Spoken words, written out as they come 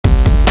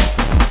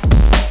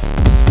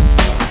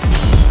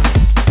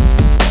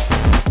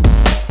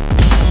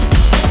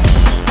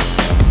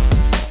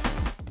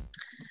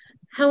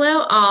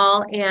Hello,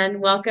 all, and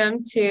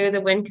welcome to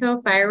the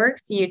Winco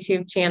Fireworks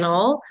YouTube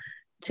channel.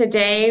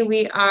 Today,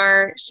 we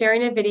are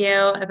sharing a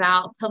video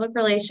about public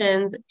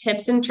relations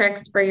tips and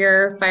tricks for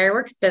your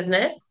fireworks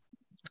business.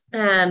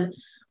 Um,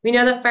 we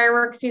know that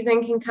fireworks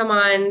season can come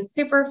on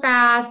super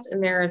fast,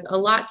 and there's a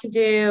lot to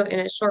do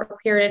in a short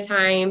period of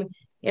time.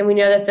 And we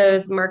know that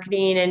those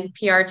marketing and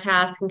PR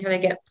tasks can kind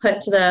of get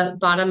put to the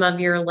bottom of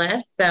your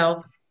list.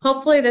 So,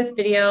 hopefully, this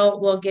video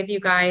will give you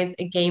guys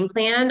a game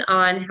plan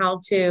on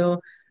how to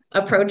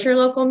approach your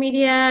local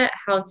media,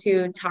 how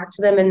to talk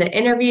to them in the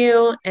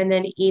interview, and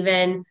then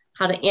even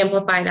how to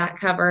amplify that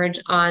coverage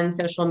on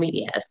social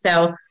media.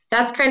 So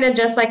that's kind of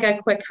just like a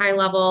quick high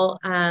level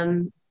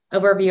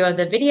overview of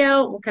the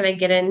video. We'll kind of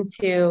get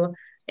into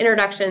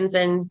introductions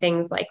and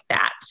things like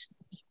that.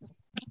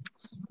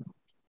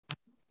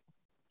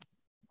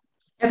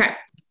 Okay.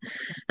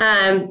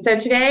 So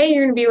today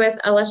you're going to be with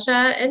Alicia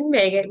and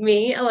Megan,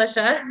 me,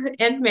 Alicia,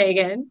 and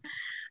Megan.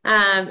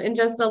 And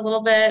just a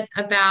little bit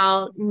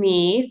about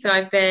me. So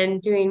I've been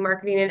doing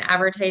marketing and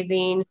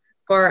advertising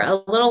for a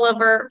little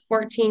over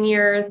 14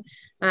 years,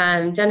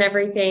 done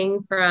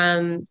everything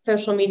from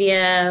social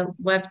media,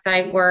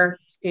 website work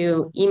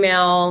to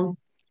email,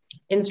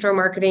 in-store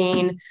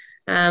marketing,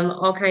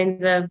 all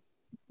kinds of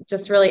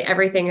just really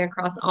everything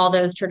across all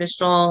those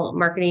traditional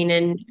marketing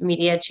and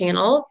media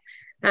channels.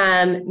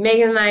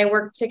 Megan and I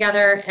worked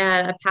together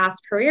at a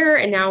past career,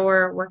 and now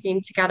we're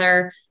working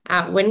together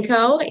at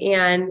Winco.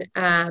 And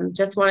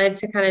just wanted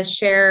to kind of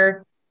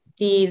share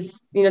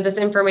this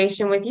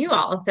information with you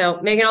all. So,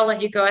 Megan, I'll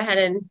let you go ahead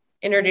and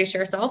introduce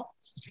yourself.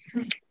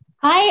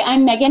 Hi,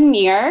 I'm Megan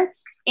Meir,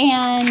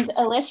 and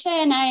Alicia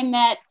and I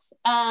met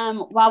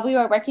while we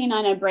were working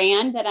on a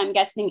brand that I'm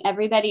guessing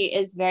everybody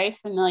is very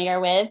familiar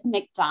with, Yep.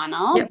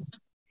 McDonald's.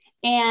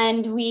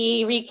 And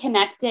we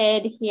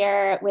reconnected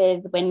here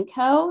with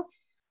Winco.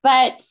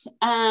 But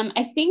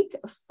I think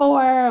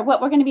for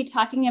what we're going to be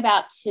talking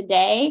about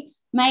today,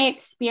 my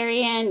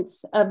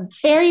experience a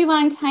very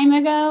long time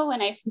ago when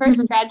I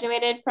first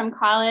graduated from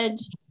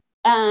college,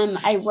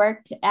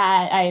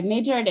 I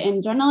majored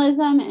in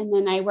journalism and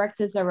then I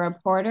worked as a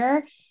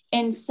reporter.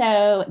 And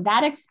so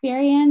that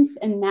experience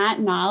and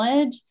that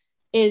knowledge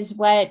is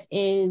what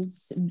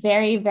is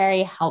very,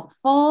 very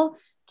helpful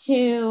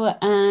to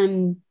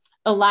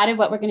a lot of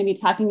what we're going to be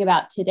talking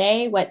about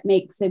today, what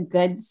makes a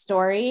good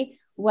story,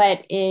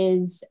 what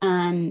is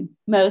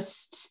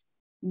most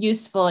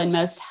useful and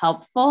most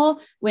helpful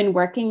when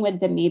working with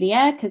the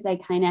media, because I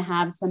kind of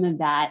have some of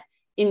that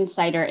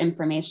insider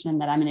information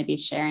that I'm going to be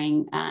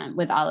sharing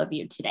with all of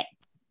you today.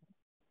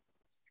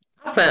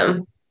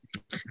 Awesome.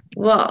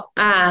 Well,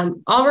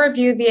 I'll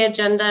review the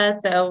agenda.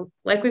 So,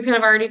 like we've kind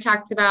of already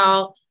talked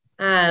about,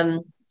 we're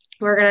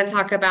going to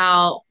talk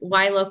about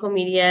why local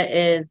media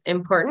is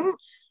important,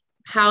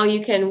 how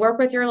you can work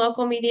with your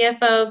local media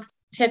folks,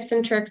 tips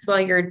and tricks while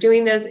you're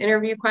doing those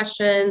interview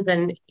questions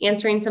and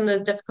answering some of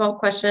those difficult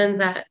questions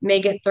that may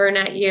get thrown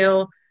at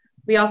you.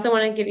 We also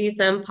want to give you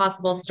some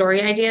possible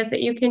story ideas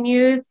that you can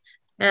use.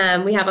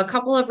 We have a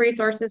couple of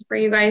resources for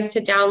you guys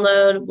to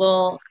download.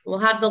 We'll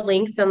have the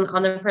links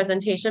on the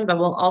presentation, but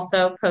we'll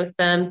also post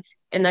them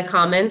in the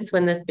comments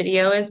when this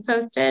video is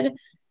posted.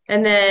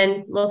 And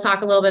then we'll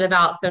talk a little bit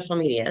about social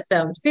media.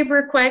 So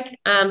super quick,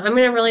 I'm going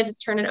to really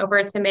just turn it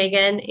over to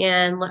Megan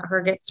and let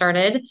her get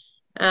started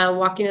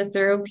walking us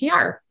through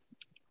PR.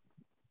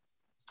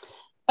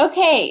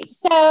 Okay,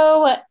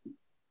 so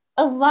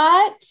a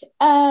lot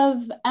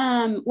of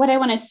what I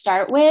want to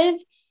start with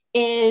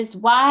is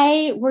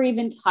why we're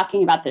even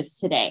talking about this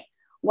today,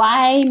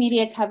 why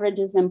media coverage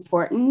is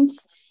important.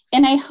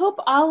 And I hope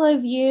all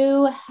of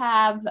you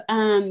have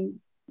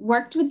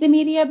worked with the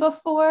media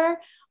before,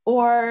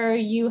 or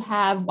you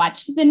have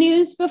watched the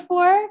news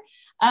before,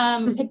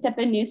 picked up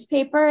a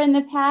newspaper in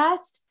the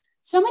past.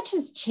 So much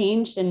has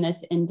changed in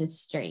this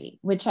industry,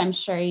 which I'm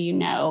sure you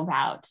know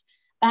about.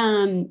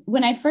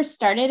 When I first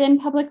started in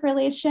public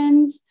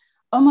relations,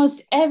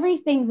 almost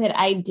everything that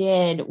I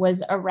did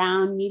was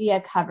around media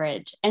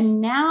coverage.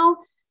 And now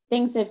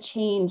things have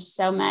changed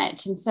so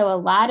much. And so a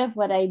lot of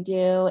what I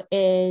do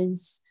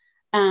is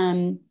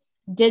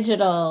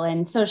digital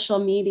and social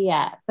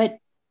media, but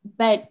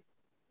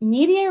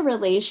media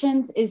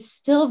relations is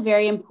still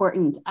very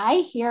important. I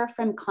hear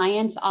from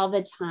clients all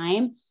the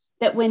time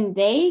that when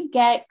they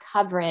get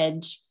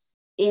coverage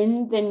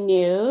in the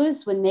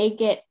news, when they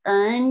get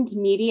earned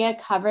media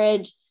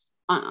coverage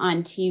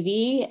on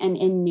TV and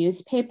in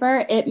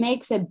newspaper, it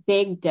makes a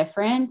big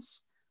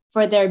difference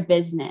for their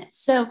business.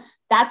 So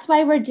that's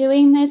why we're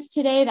doing this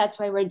today. That's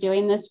why we're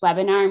doing this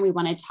webinar. And we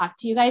want to talk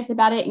to you guys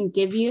about it and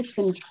give you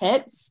some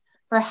tips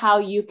for how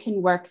you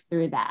can work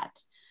through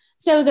that.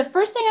 So the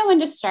first thing I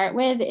want to start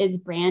with is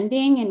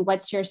branding and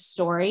what's your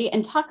story,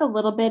 and talk a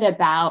little bit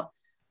about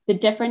the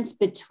difference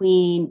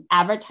between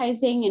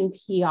advertising and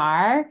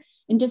PR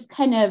and just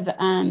kind of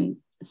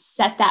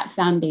set that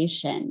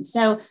foundation.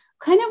 So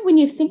kind of when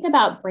you think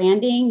about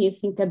branding, you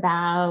think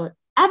about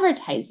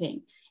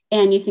advertising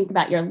and you think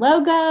about your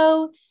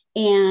logo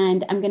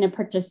and I'm going to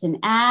purchase an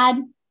ad.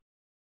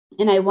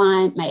 and I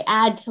want my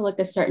ad to look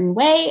a certain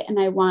way, and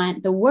I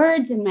want the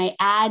words in my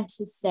ad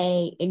to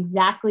say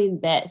exactly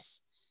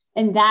this.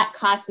 And that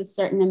costs a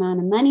certain amount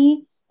of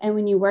money. And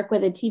when you work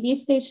with a TV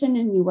station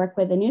and you work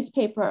with a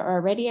newspaper or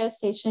a radio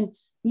station,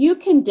 you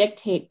can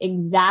dictate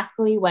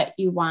exactly what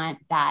you want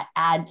that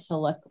ad to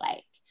look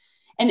like.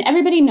 And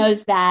everybody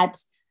knows that.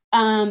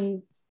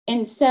 And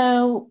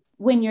so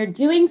when you're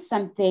doing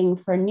something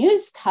for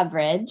news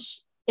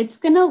coverage, it's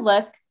going to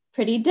look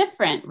pretty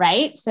different,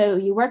 right? So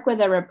you work with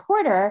a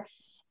reporter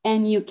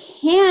and you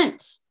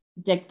can't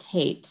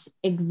dictate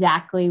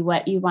exactly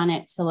what you want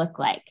it to look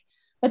like.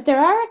 But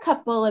there are a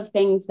couple of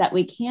things that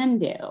we can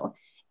do.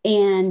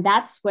 And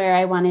that's where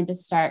I wanted to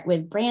start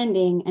with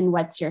branding and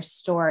what's your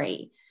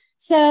story.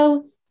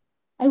 So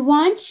I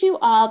want you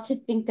all to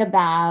think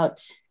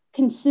about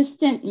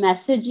consistent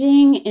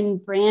messaging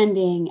and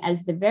branding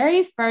as the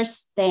very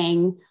first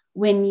thing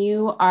when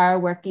you are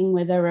working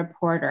with a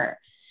reporter,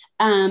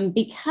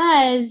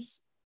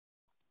 because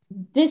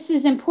this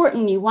is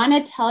important. You want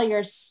to tell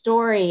your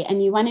story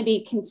and you want to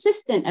be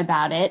consistent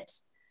about it.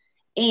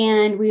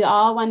 And we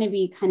all want to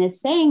be kind of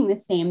saying the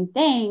same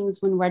things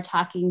when we're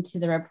talking to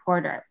the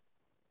reporter.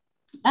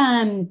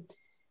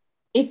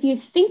 If you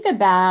think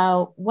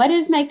about what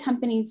is my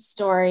company's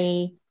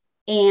story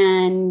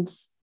and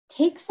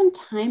take some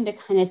time to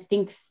kind of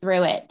think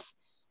through it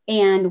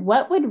and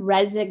what would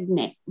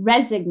resonate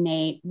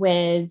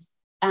with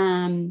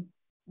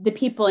the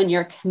people in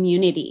your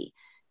community.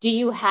 Do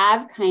you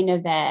have kind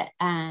of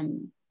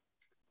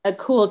a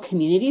cool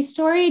community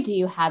story? Do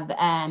you have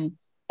a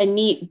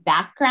neat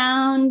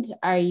background?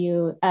 Are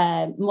you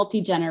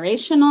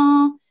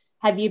multi-generational?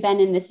 Have you been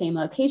in the same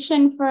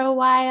location for a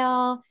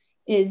while?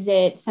 Is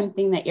it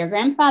something that your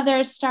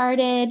grandfather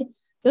started?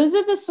 Those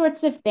are the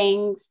sorts of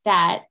things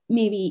that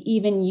maybe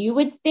even you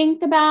would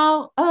think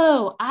about.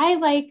 Oh, I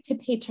like to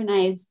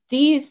patronize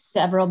these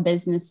several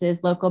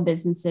businesses, local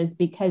businesses,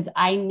 because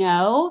I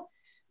know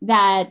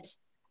that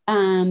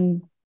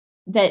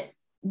that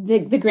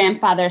the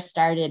grandfather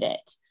started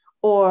it.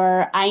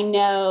 Or I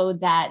know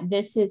that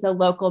this is a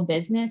local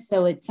business,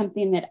 so it's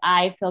something that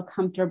I feel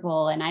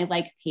comfortable and I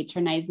like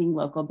patronizing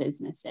local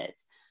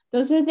businesses.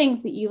 Those are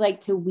things that you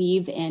like to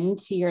weave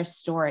into your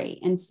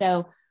story. And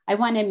so I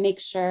want to make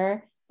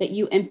sure that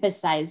you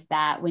emphasize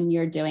that when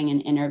you're doing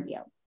an interview.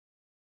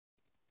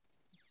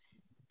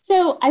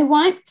 So I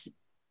want,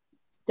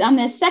 on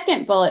the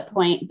second bullet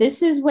point,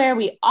 this is where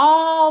we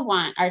all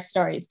want our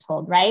stories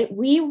told, right?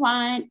 We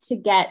want to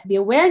get the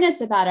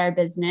awareness about our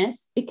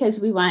business because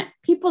we want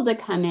people to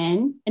come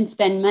in and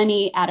spend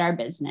money at our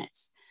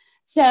business.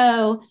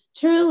 So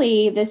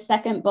truly, this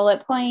second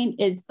bullet point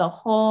is the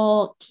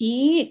whole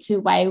key to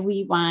why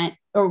we want,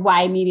 or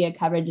why media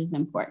coverage is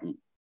important.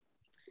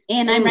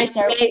 And I'm right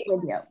there with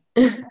you.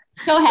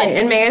 Go ahead.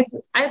 And May,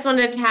 I just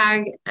wanted to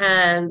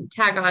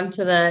tag on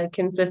to the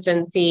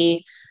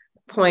consistency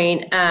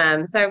point.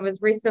 So I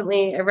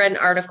read an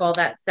article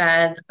that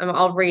said,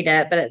 I'll read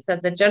it, but it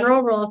said the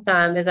general rule of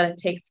thumb is that it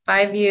takes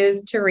 5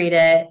 views to read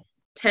it,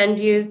 10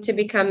 views to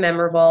become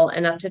memorable,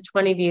 and up to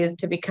 20 views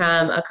to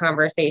become a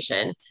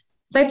conversation.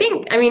 So I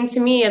think, to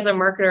me as a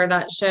marketer,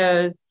 that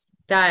shows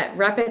that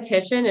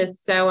repetition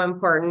is so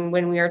important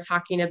when we are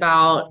talking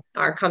about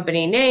our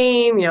company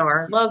name,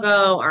 our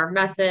logo, our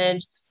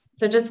message.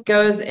 So it just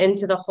goes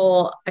into the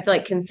whole, I feel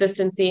like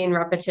consistency and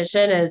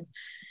repetition is,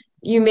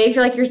 you may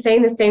feel like you're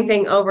saying the same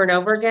thing over and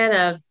over again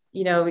of,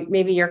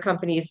 maybe your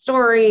company's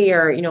story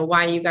or,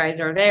 why you guys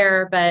are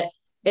there, but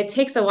it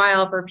takes a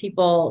while for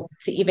people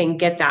to even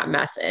get that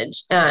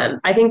message.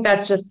 I think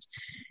that's just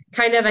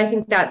I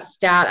think that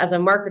stat as a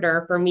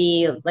marketer for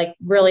me, like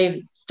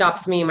really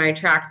stops me in my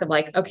tracks of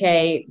like,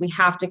 okay, we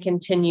have to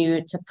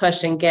continue to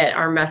push and get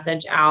our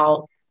message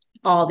out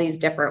all these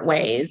different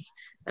ways.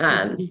 So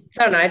I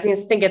don't know, I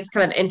just think it's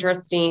kind of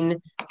interesting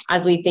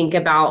as we think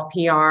about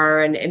PR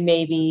and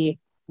maybe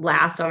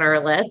last on our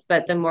list,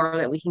 but the more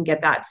that we can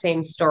get that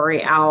same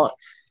story out,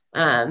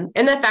 and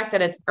the fact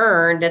that it's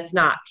earned, it's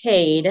not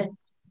paid,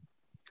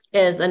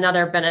 is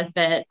another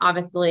benefit,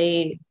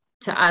 obviously,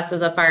 to us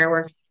as a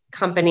fireworks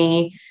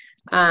company.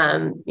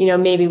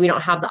 Maybe we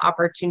don't have the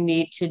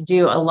opportunity to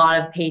do a lot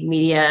of paid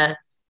media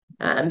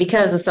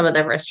because of some of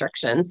the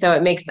restrictions. So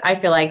it makes, I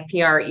feel like,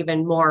 PR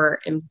even more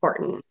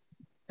important.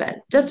 But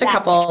just a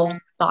couple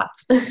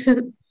thoughts.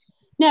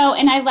 No,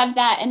 and I love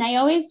that. And I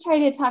always try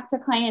to talk to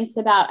clients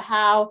about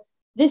how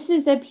this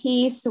is a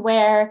piece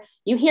where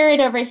you hear it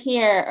over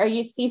here, or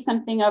you see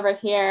something over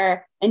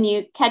here, and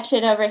you catch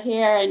it over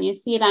here, and you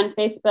see it on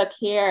Facebook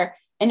here.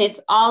 And it's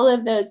all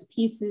of those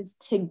pieces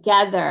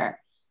together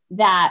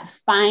that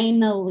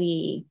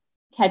finally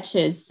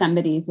catches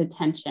somebody's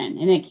attention.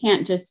 And it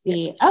can't just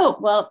be, oh,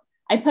 well,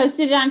 I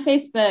posted it on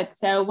Facebook,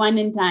 so one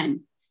and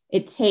done.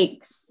 It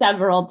takes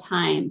several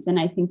times. And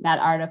I think that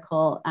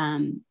article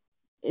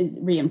it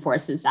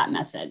reinforces that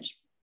message.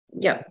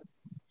 Yep.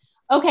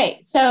 Okay,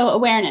 so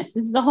awareness.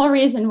 This is the whole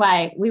reason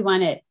why we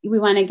want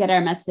to get our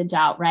message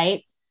out,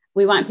 right?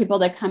 We want people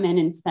to come in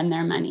and spend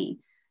their money.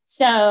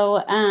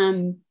 So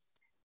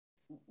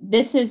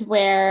this is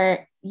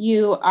where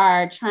you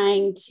are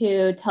trying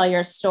to tell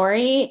your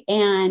story,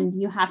 and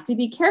you have to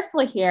be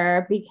careful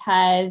here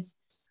because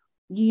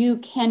you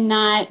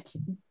cannot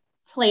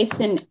place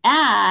an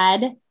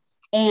ad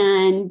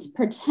and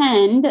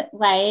pretend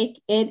like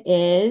it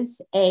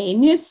is a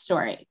news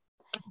story.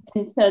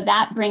 And so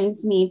that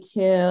brings me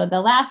to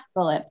the last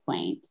bullet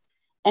point,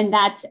 and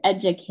that's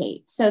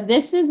educate. So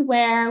this is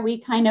where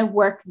we kind of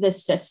work the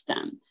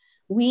system.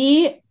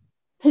 We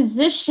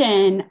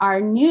position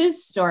our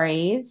news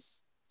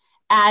stories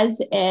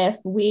as if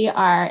we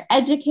are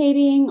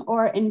educating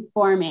or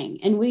informing.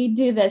 And we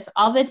do this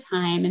all the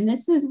time. And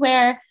this is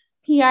where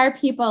PR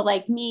people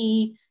like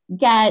me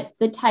get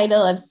the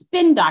title of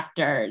spin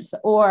doctors,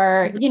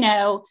 or,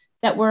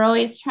 that we're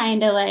always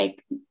trying to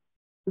like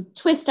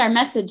twist our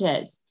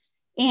messages.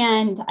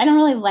 And I don't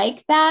really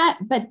like that,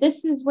 but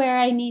this is where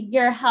I need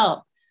your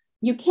help.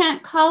 You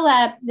can't call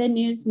up the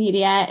news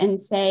media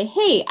and say,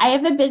 hey, I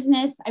have a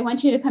business. I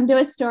want you to come do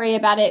a story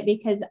about it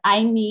because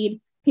I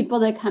need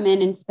people to come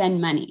in and spend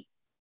money.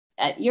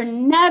 You're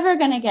never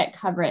going to get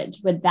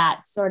coverage with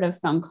that sort of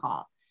phone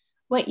call.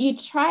 What you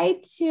try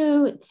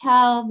to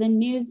tell the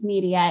news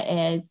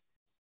media is,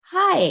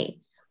 hi,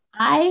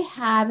 I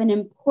have an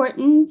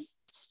important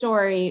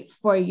story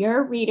for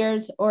your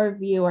readers or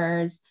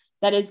viewers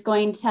that is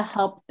going to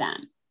help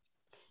them.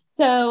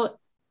 So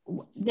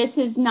this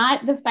is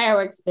not the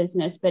fireworks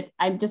business, but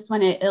I just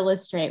want to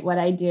illustrate what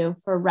I do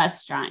for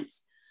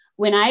restaurants.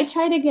 When I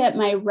try to get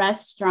my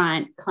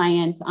restaurant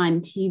clients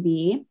on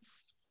TV,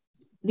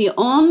 the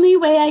only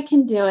way I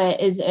can do it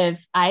is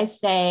if I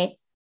say,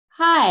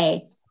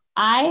 hi,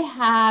 I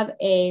have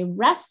a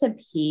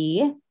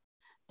recipe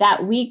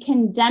that we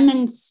can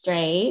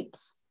demonstrate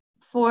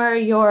for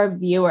your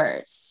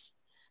viewers.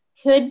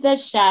 Could the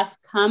chef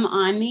come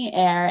on the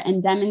air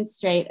and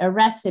demonstrate a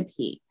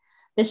recipe?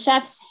 The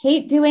chefs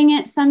hate doing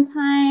it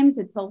sometimes.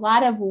 It's a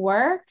lot of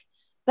work,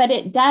 but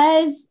it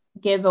does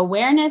give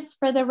awareness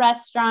for the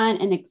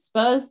restaurant and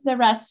expose the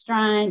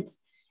restaurant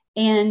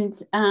and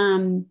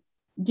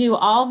do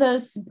all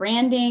those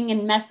branding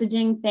and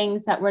messaging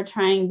things that we're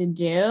trying to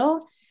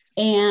do.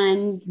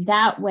 And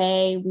that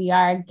way we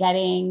are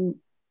getting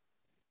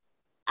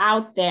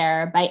out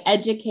there by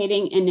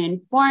educating and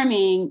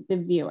informing the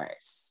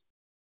viewers.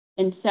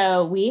 And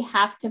so we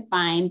have to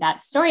find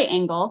that story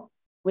angle,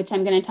 which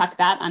I'm going to talk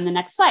about on the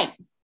next slide.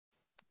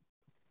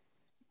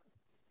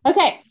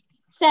 Okay,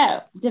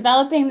 so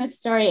developing the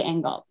story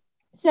angle.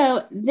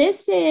 So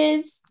this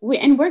is,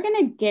 and we're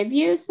going to give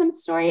you some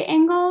story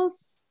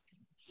angles.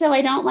 So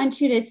I don't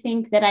want you to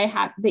think that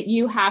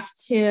you have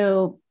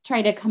to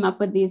try to come up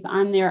with these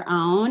on their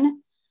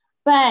own.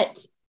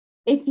 But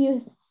if you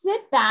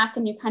sit back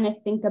and you kind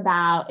of think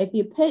about, if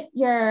you put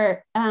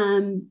your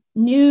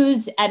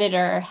news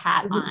editor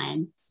hat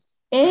on,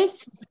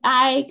 if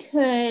I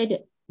could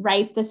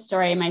write the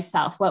story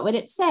myself, what would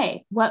it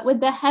say? What would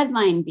the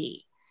headline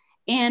be?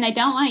 And I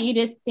don't want you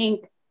to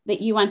think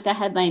that you want the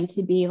headline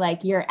to be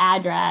like your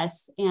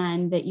address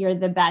and that you're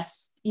the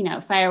best,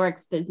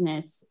 fireworks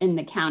business in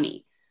the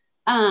county.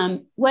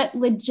 What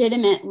would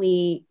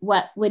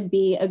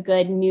be a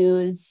good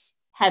news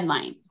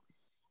headline?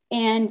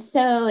 And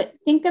so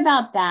think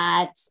about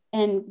that,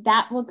 and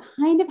that will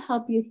kind of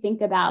help you think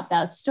about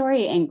that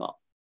story angle.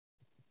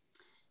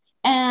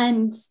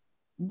 And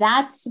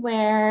that's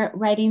where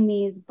writing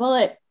these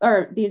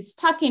these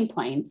talking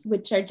points,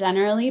 which are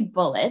generally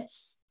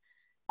bullets,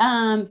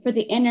 for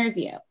the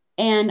interview.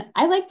 And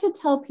I like to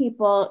tell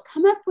people,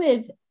 come up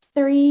with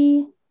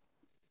 3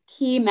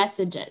 key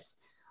messages.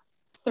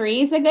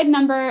 3 is a good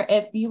number.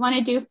 If you want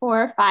to do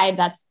 4 or 5,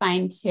 that's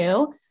fine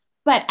too.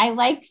 But I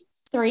like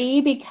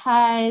 3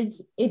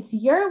 because it's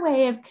your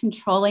way of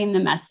controlling the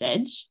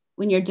message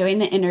when you're doing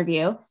the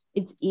interview.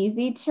 It's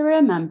easy to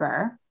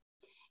remember.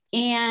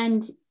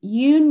 And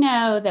you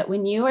know that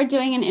when you are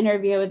doing an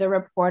interview with a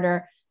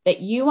reporter,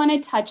 that you want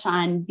to touch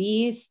on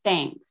these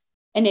things.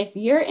 And if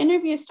your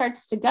interview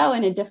starts to go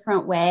in a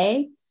different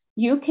way,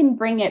 you can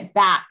bring it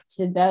back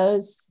to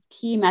those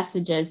key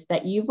messages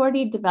that you've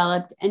already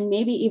developed and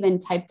maybe even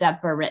typed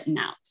up or written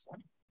out.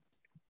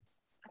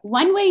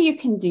 One way you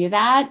can do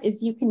that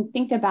is you can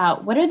think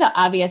about, what are the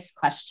obvious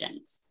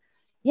questions?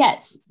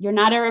 Yes, you're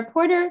not a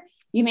reporter.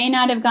 You may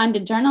not have gone to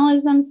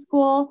journalism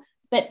school,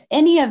 but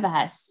any of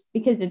us,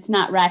 because it's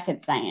not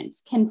rocket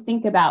science, can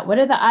think about, what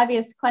are the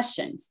obvious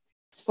questions?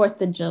 It's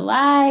 4th of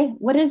July.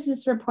 What is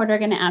this reporter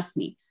going to ask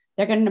me?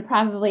 They're going to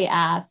probably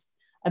ask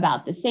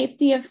about the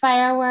safety of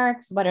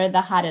fireworks. What are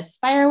the hottest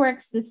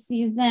fireworks this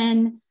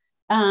season?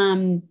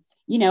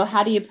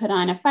 How do you put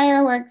on a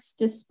fireworks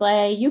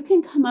display? You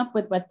can come up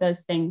with what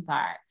those things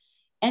are.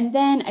 And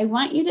then I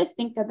want you to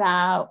think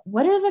about,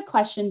 what are the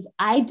questions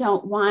I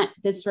don't want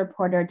this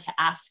reporter to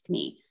ask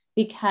me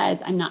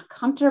because I'm not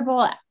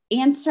comfortable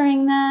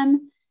answering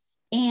them.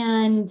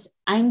 And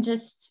I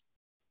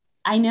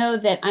know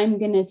that I'm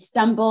going to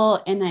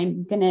stumble and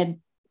I'm going to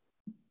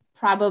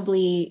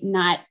probably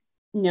not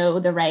know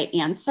the right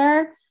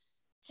answer.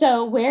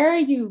 So where are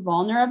you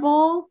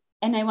vulnerable?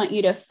 And I want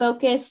you to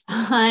focus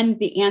on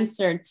the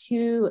answer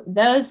to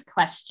those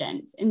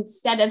questions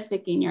instead of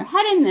sticking your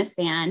head in the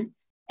sand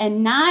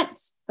and not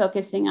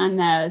focusing on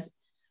those.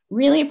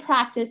 Really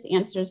practice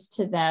answers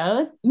to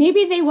those.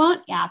 Maybe they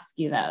won't ask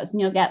you those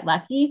and you'll get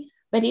lucky,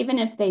 but even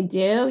if they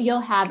do, you'll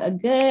have a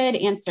good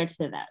answer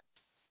to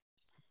those.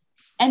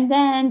 And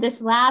then this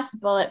last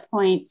bullet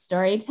point,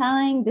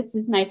 storytelling, this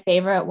is my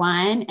favorite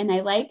one. And I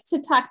like to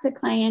talk to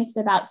clients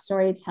about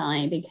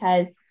storytelling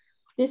because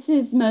this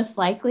is most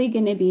likely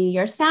going to be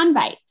your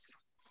soundbite.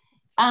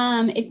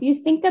 If you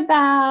think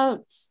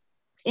about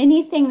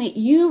anything that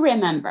you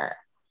remember,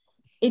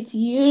 it's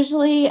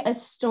usually a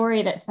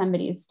story that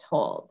somebody's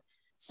told.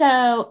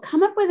 So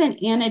come up with an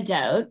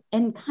anecdote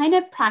and kind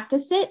of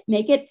practice it,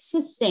 make it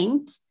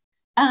succinct.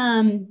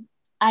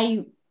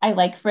 I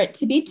like for it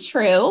to be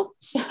true.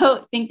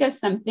 So think of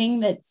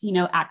something that's,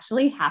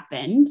 actually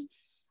happened.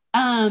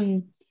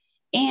 And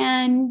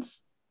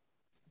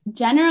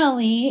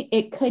generally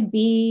it could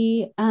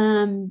be,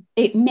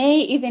 it may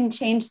even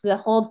change the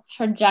whole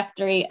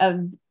trajectory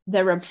of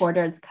the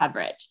reporter's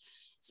coverage.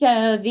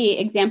 So the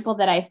example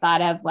that I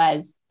thought of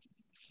was,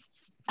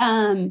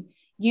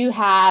 you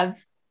have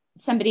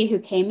somebody who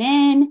came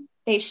in,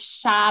 they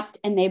shopped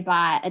and they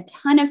bought a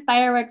ton of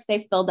fireworks. They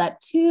filled up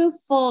 2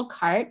 full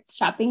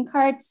shopping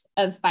carts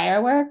of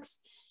fireworks.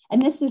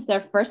 And this is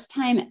their first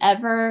time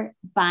ever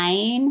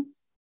buying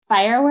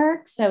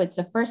fireworks. So it's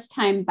a first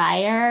time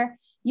buyer.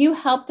 You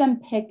helped them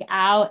pick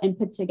out and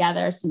put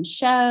together some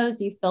shows.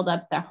 You filled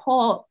up their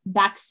whole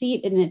back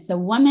seat, and it's a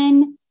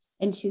woman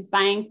and she's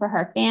buying for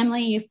her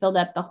family. You filled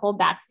up the whole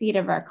back seat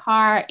of her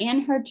car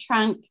and her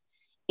trunk,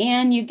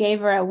 and you gave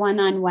her a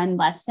one-on-one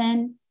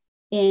lesson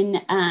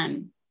in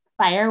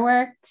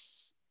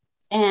fireworks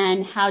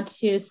and how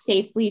to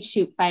safely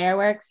shoot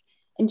fireworks.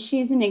 And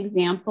she's an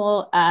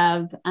example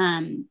of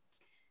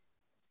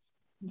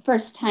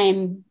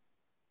first-time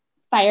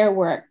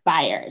firework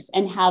buyers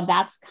and how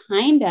that's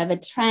kind of a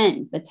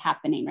trend that's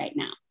happening right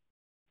now.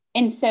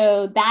 And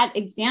so that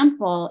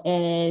example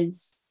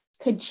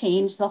could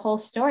change the whole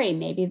story.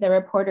 Maybe the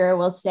reporter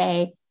will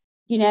say,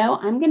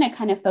 I'm going to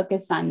kind of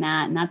focus on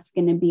that, and that's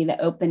going to be the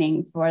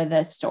opening for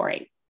the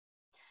story.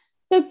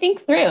 So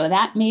think through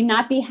that. May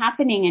not be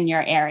happening in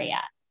your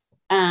area.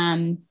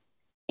 And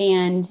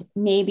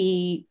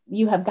maybe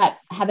you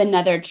have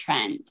another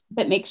trend,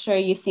 but make sure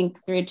you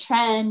think through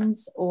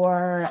trends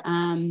or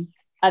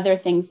other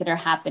things that are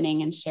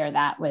happening and share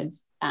that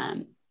with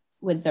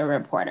the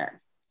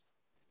reporter.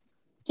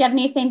 Do you have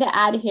anything to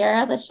add here,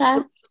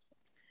 Alicia?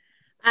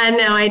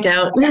 No, I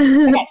don't.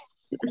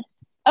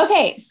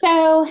 Okay,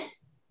 so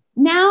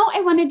now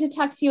I wanted to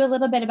talk to you a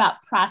little bit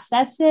about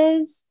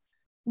processes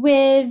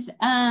with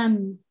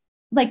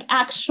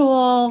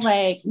actual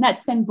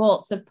nuts and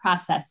bolts of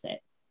processes.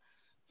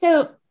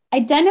 So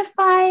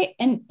identify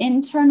an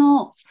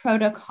internal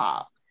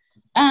protocol.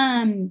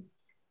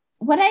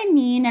 What I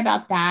mean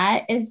about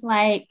that is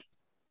I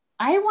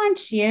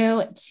want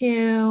you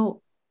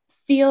to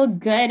feel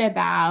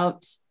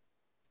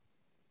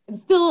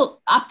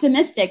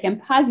optimistic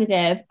and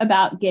positive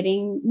about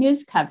getting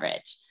news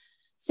coverage.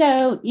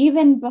 So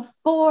even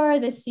before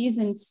the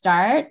season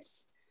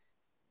starts,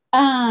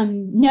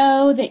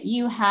 know that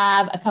you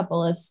have a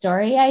couple of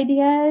story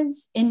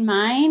ideas in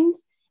mind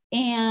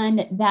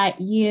and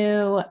that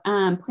you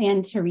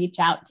plan to reach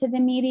out to the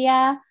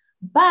media,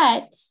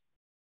 but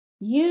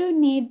you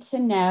need to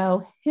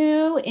know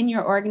who in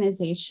your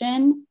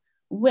organization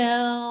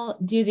will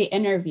do the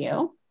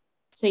interview.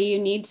 So you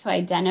need to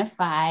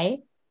identify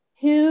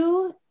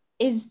who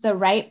is the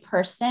right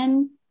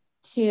person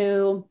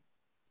to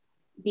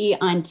be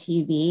on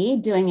TV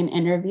doing an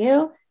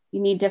interview. You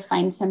need to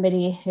find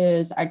somebody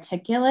who's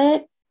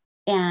articulate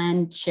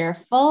and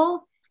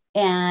cheerful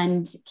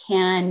and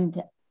can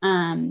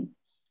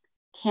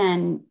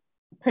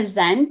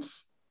present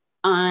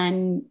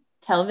on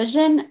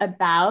television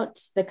about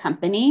the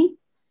company.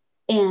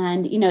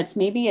 And, it's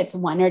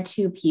 1 or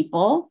 2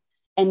 people,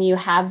 and you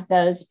have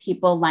those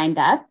people lined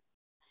up.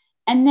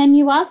 And then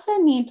you also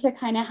need to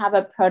kind of have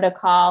a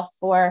protocol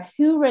for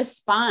who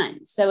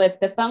responds. So if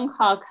the phone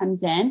call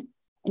comes in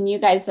and you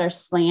guys are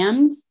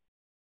slammed,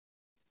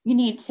 you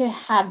need to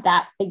have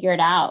that figured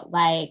out.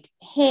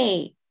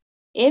 Hey,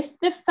 if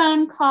the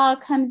phone call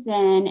comes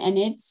in and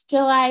it's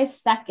July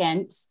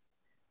 2nd,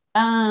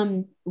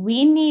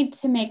 we need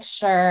to make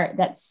sure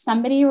that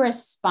somebody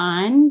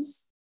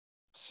responds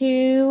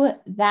to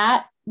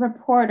that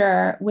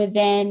reporter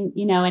within,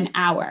 an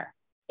hour.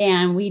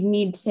 And we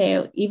need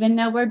to, even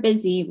though we're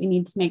busy, we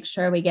need to make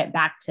sure we get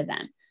back to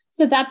them.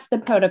 So that's the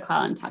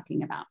protocol I'm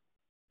talking about.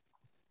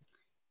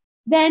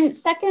 Then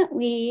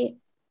secondly,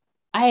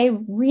 I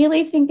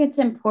really think it's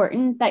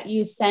important that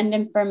you send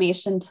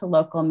information to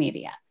local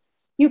media.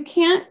 You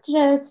can't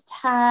just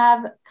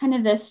have kind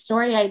of this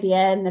story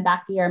idea in the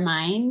back of your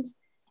mind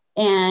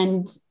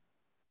and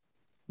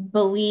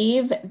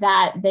believe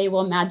that they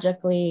will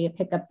magically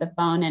pick up the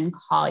phone and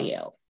call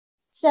you.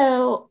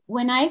 So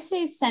when I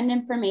say send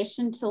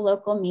information to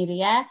local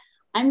media,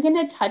 I'm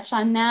going to touch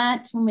on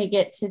that when we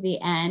get to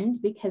the end,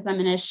 because I'm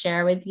going to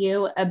share with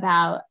you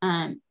about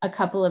a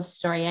couple of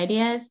story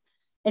ideas,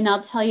 and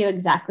I'll tell you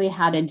exactly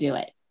how to do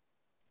it.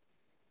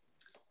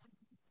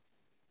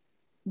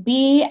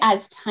 Be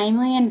as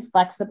timely and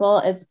flexible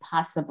as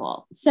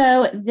possible.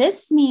 So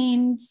this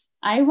means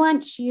I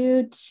want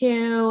you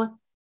to,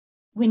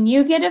 when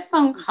you get a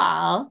phone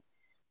call,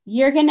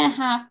 you're going to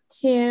have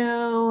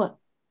to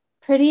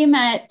pretty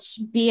much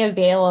be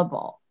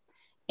available.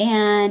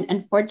 And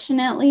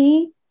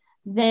unfortunately,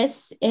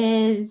 this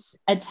is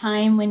a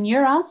time when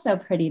you're also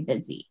pretty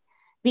busy,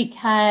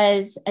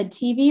 because a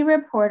TV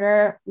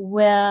reporter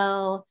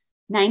will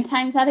 9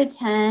 times out of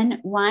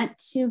 10 want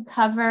to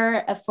cover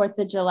a 4th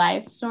of July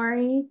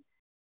story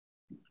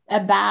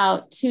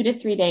about 2 to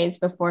 3 days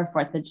before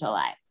 4th of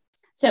July.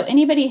 So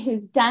anybody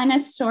who's done a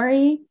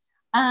story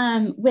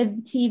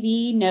with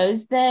TV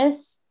knows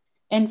this.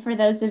 And for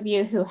those of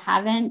you who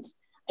haven't,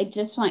 I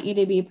just want you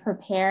to be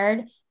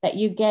prepared that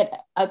you get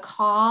a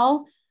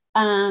call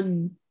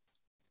on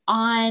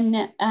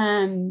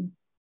the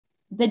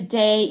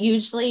day,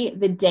 usually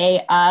the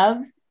day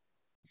of,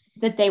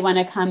 that they want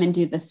to come and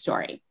do the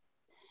story.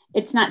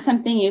 It's not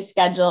something you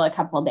schedule a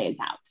couple days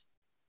out.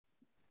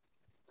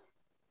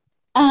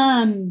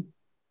 And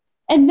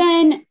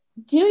then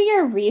do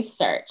your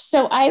research.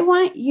 So I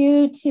want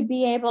you to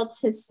be able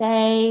to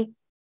say,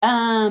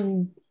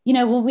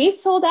 well, we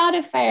sold out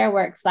of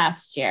fireworks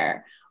last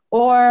year,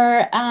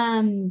 or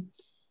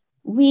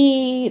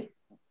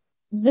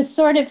the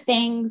sort of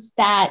things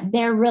that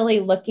they're really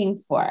looking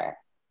for.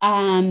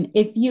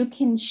 If you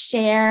can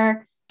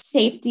share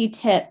safety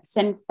tips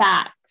and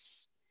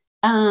facts,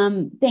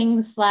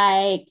 things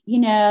like,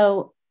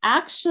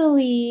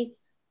 actually,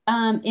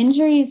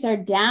 injuries are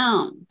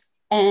down.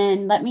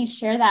 And let me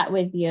share that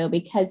with you,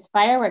 because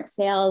fireworks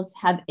sales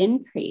have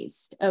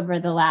increased over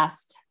the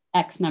last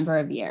X number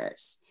of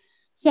years.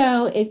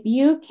 So if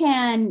you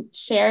can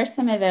share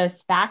some of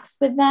those facts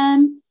with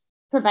them,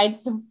 provide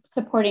some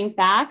supporting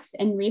facts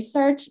and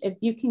research, if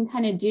you can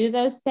kind of do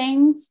those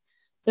things,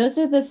 those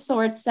are the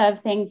sorts of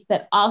things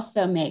that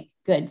also make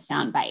good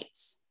sound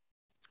bites.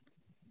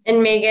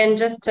 And Megan,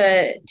 just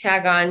to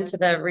tag on to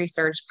the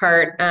research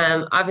part,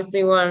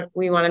 obviously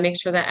we want to make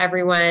sure that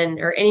everyone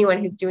or anyone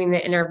who's doing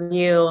the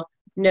interview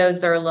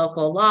knows their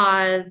local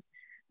laws.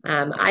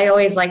 I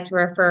always like to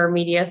refer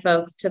media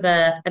folks to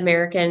the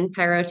American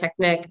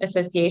Pyrotechnic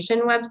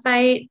Association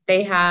website.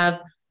 They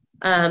have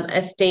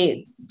a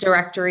state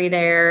directory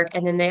there,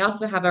 and then they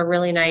also have a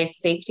really nice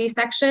safety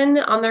section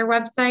on their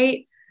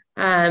website.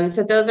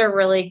 So those are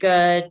really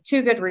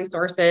two good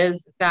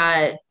resources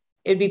that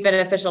it'd be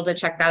beneficial to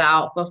check that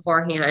out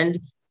beforehand,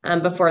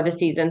 before the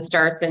season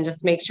starts, and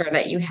just make sure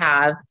that you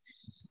have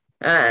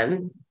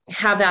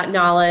that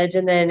knowledge.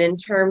 And then in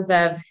terms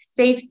of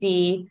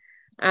safety,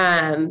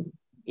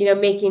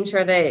 making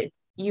sure that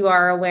you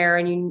are aware,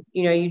 and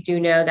you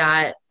do know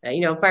that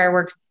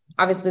fireworks,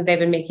 obviously they've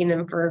been making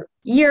them for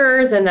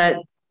years, and that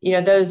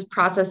those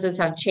processes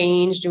have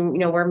changed,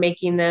 and we're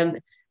making them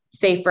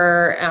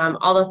safer.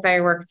 All the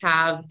fireworks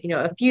have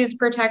a fuse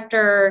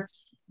protector.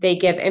 They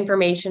give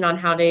information on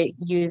how to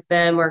use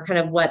them, or kind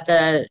of what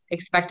the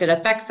expected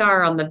effects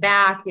are on the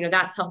back.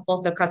 That's helpful,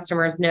 so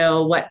customers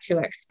know what to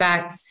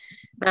expect.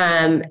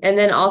 And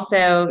then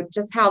also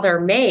just how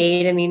they're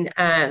made.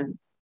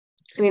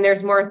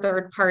 There's more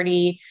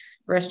third-party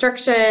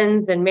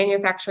restrictions, and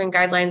manufacturing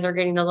guidelines are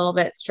getting a little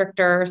bit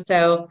stricter.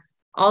 So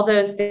all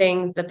those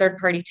things, the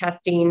third-party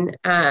testing,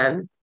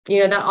 that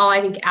all, I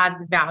think,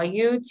 adds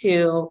value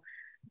to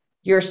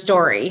your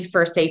story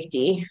for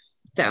safety.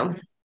 So.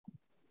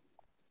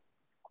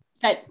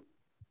 Good.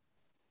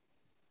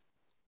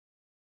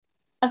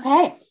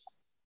 Okay.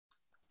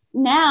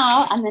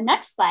 Now on the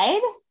next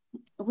slide,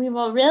 we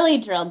will really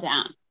drill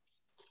down.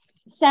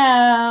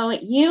 So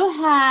you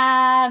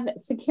have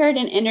secured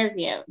an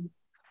interview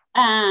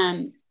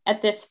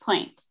at this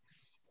point,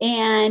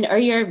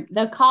 or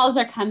the calls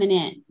are coming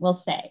in, we'll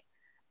say.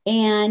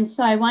 And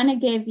so I want to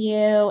give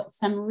you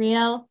some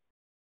real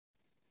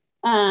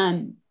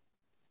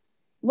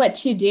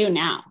what you do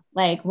now.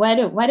 Like, what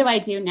do I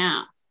do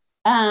now?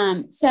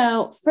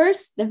 So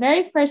the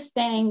very first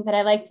thing that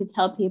I like to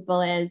tell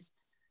people is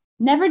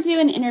never do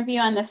an interview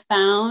on the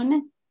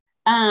phone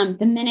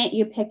the minute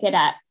you pick it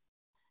up.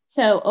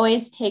 So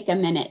always take a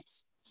minute.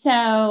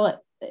 So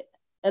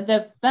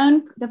the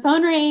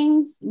phone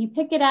rings, you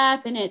pick it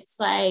up, and it's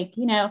like,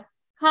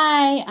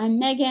 hi, I'm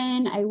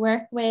Megan. I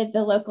work with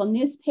the local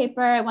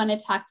newspaper. I want to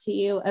talk to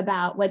you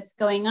about what's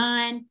going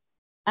on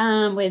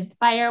with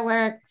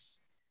fireworks.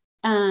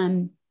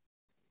 The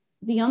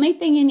only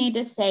thing you need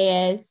to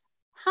say is,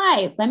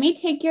 hi, let me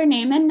take your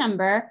name and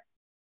number.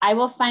 I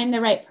will find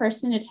the right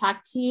person to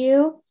talk to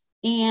you.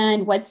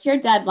 And what's your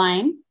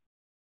deadline?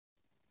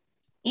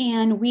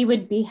 And we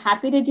would be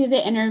happy to do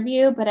the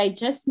interview, but I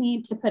just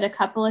need to put a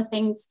couple of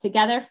things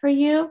together for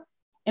you,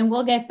 and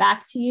we'll get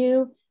back to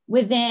you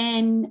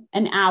within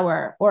an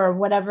hour or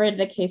whatever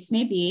the case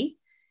may be.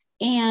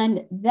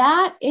 And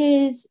that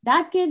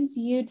gives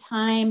you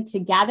time to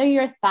gather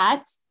your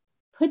thoughts,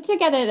 put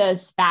together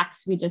those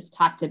facts we just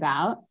talked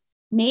about.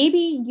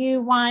 Maybe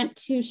you want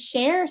to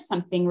share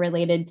something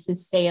related to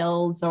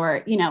sales,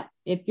 or,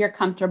 if you're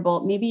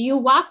comfortable, maybe you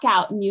walk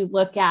out and you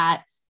look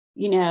at,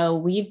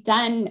 we've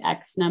done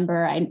X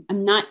number. I'm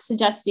not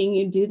suggesting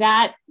you do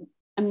that.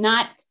 I'm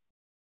not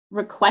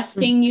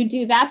requesting you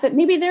do that, but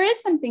maybe there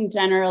is something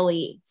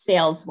generally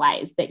sales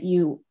wise that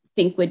you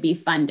think would be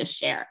fun to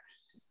share.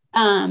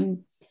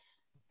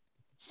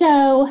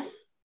 So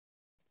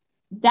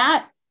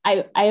that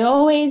I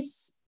always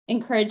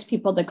encourage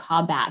people to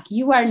call back.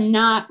 You are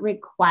not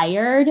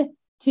required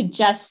to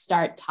just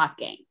start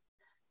talking.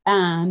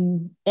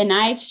 And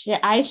I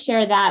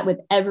share that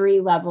with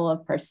every level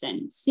of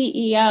person,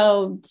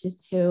 CEO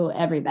to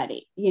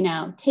everybody.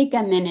 Take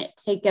a minute,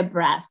 take a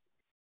breath,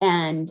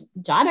 and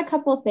jot a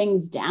couple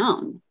things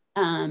down,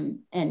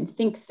 and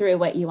think through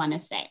what you want to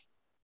say.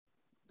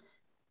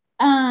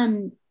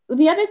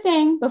 The other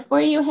thing, before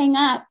you hang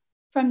up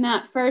from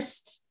that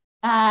first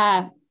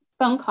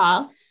phone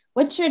call,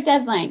 what's your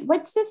deadline?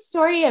 What's this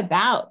story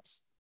about?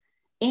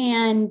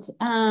 And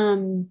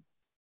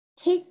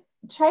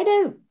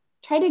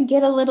try to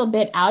get a little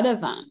bit out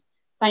of them.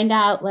 Find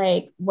out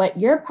like what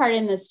your part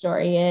in the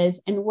story is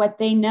and what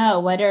they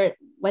know, what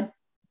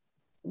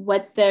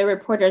the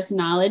reporter's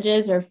knowledge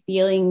is or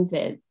feelings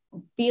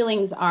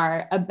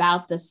are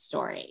about the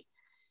story.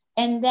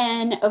 And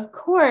then, of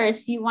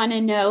course, you want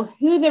to know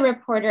who the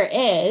reporter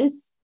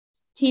is,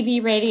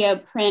 TV, radio,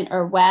 print,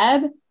 or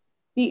web.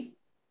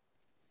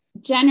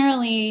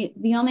 Generally,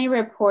 the only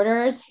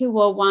reporters who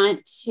will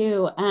want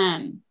to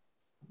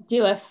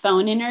do a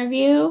phone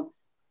interview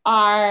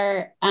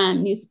are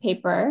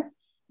newspaper.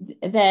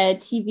 The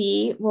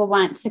TV will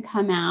want to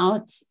come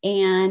out,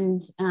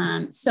 and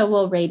so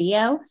will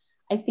radio.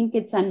 I think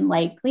it's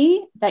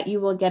unlikely that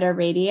you will get a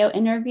radio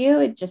interview.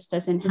 It just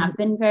doesn't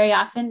happen very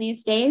often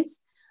these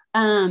days.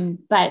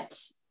 But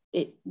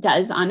it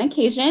does on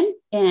occasion,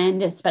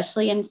 and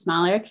especially in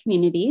smaller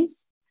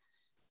communities.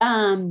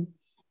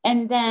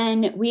 And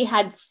then we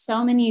had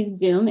so many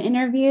Zoom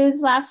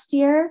interviews last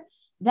year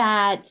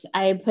that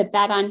I put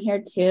that on here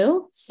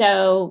too.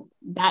 So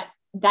that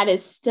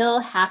is still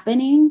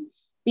happening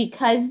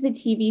because the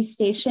TV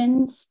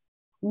stations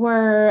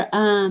got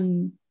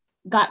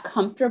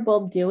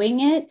comfortable doing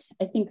it.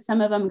 I think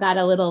some of them got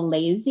a little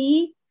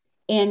lazy.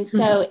 And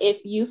so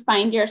if you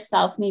find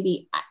yourself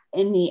maybe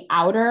in the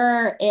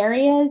outer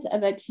areas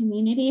of a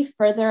community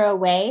further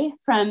away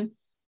from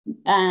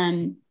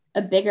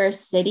a bigger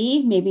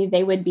city, maybe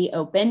they would be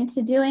open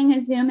to doing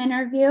a Zoom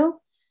interview.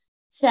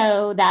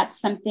 So that's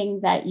something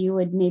that you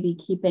would maybe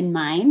keep in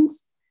mind.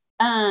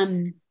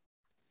 And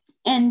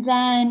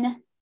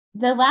then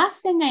the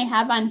last thing I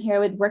have on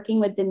here with working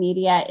with the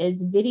media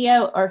is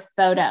video or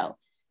photo.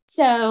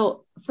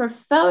 So for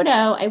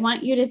photo, I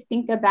want you to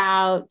think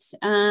about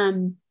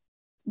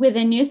with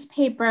a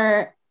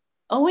newspaper,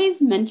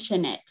 always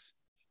mention it.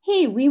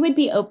 Hey, we would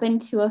be open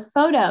to a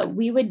photo.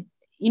 We would,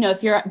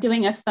 if you're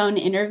doing a phone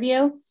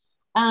interview,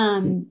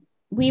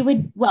 we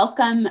would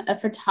welcome a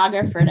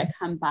photographer to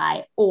come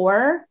by,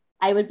 or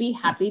I would be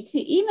happy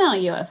to email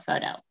you a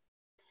photo.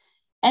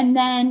 And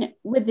then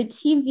with the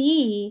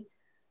TV,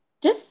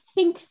 just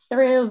think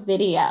through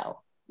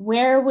video.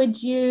 Where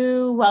would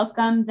you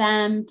welcome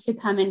them to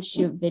come and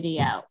shoot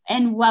video?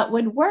 And what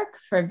would work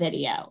for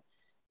video?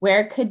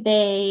 Where could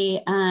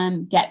they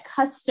get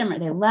customer?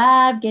 They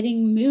love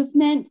getting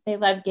movement. They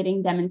love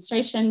getting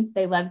demonstrations.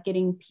 They love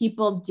getting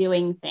people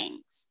doing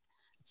things.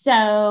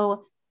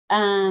 So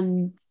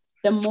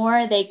the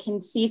more they can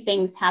see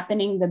things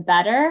happening, the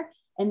better.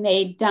 And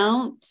they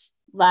don't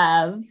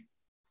love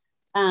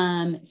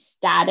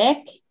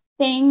static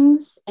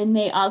things. And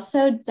they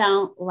also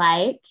don't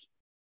like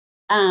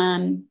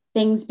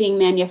things being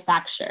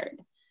manufactured.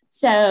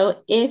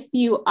 So if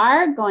you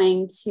are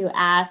going to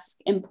ask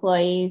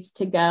employees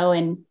to go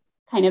and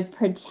kind of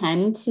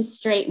pretend to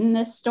straighten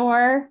the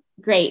store,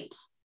 great,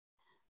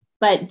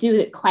 but do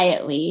it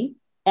quietly,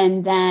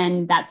 and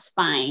then that's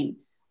fine.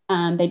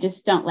 They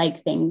just don't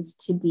like things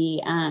to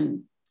be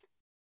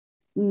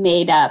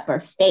made up or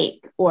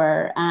fake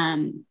or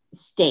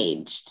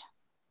staged.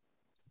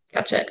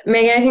 Gotcha.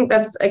 Megan, I think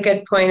that's a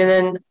good point. And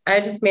then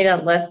I just made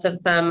a list of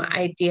some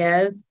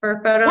ideas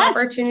for photo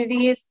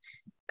opportunities.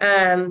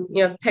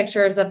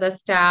 Pictures of the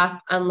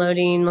staff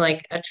unloading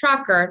like a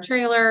truck or a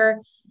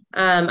trailer.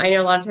 I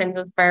know a lot of times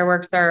those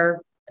fireworks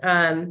are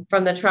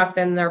from the truck,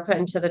 then they're put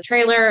into the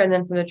trailer, and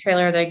then from the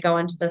trailer, they go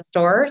into the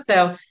store.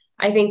 So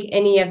I think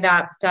any of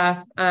that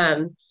stuff,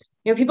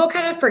 people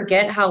kind of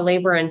forget how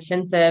labor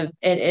intensive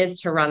it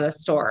is to run a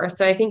store.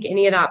 So I think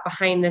any of that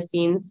behind the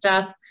scenes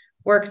stuff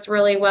works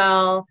really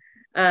well.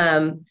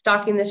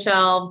 Stocking the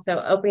shelves,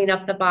 so opening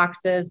up the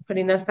boxes,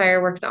 putting the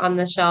fireworks on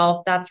the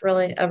shelf, that's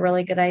really a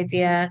really good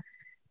idea.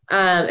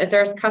 If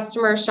there's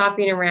customers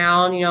shopping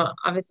around,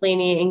 obviously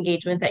any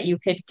engagement that you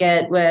could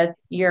get with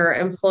your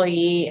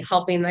employee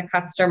helping the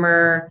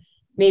customer,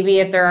 maybe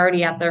if they're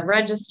already at the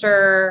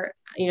register,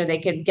 they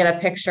could get a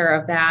picture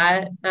of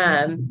that,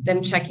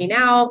 them checking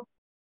out.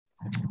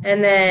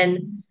 And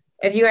then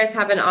if you guys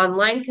have an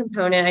online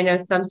component, I know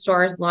some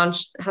stores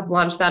have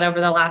launched that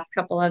over the last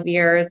couple of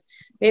years.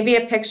 Maybe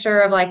a picture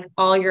of like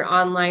all your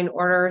online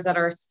orders that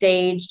are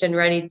staged and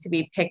ready to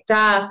be picked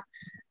up.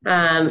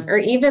 Or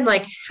even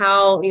like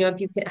how,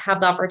 if you can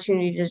have the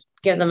opportunity to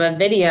give them a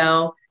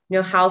video,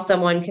 how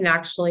someone can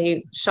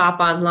actually shop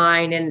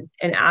online and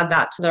add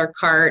that to their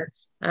cart.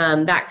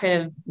 That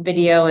kind of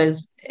video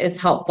is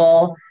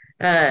helpful.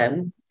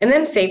 And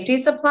then safety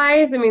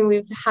supplies. I mean,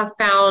 we have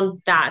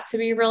found that to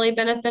be really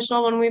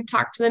beneficial when we've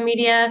talked to the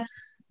media.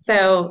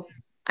 So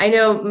I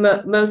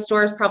know most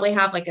stores probably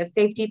have like a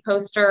safety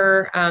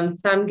poster.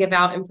 Some give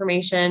out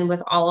information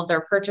with all of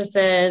their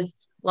purchases.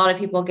 A lot of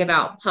people give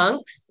out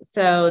punks.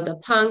 So the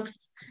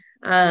punks,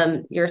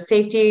 your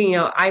safety,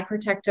 eye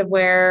protective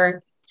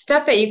wear,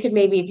 stuff that you could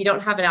maybe, if you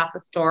don't have it at the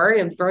store,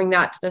 and bring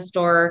that to the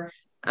store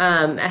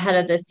ahead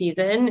of the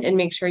season and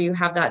make sure you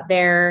have that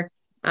there.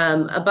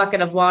 A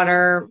bucket of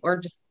water or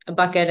just a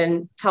bucket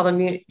and tell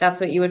them that's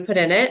what you would put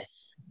in it.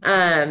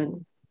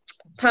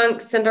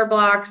 Punks, cinder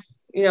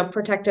blocks,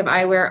 protective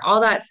eyewear, all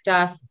that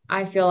stuff.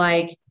 I feel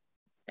like,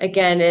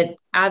 again, it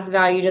adds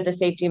value to the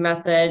safety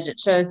message. It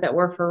shows that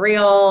we're for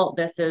real.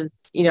 This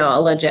is,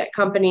 a legit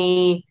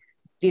company.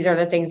 These are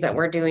the things that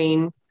we're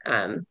doing,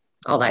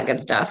 all that good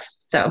stuff.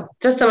 So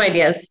just some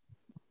ideas.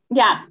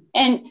 Yeah.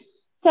 And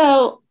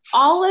so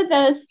all of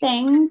those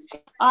things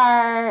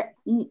are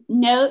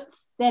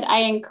notes that I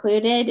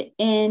included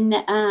in,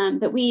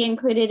 that we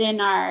included in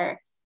our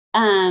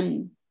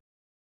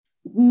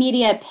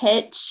media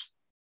pitch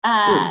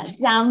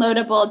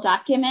downloadable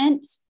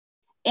document.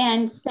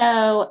 And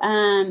so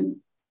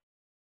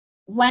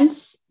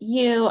once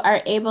you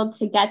are able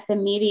to get the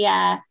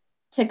media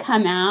to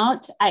come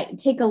out, I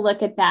take a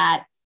look at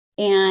that.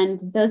 And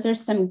those are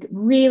some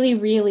really,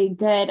 really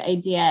good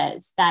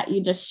ideas that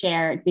you just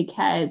shared,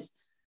 because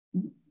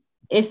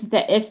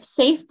if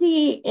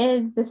safety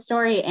is the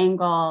story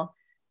angle,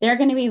 they're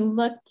going to be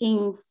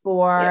looking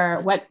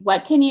for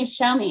what can you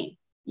show me?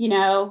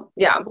 Yeah.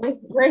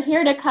 We're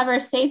here to cover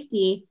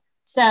safety.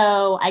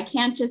 So I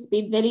can't just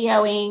be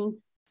videoing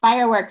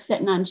fireworks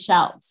sitting on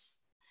shelves.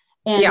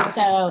 And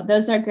so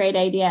those are great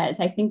ideas.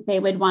 I think they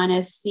would want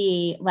to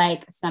see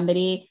like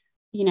somebody,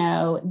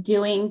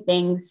 doing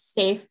things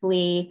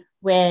safely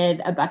with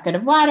a bucket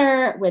of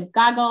water, with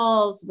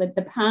goggles, with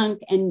the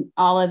punk, and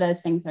all of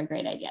those things are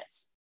great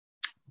ideas.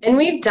 And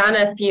we've done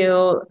a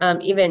few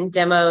even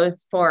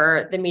demos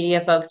for the media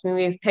folks. I mean,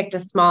 we've picked a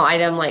small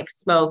item like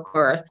smoke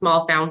or a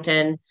small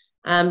fountain.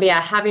 But yeah,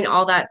 having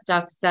all that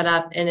stuff set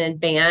up in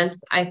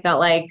advance, I felt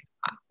like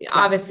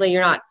obviously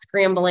you're not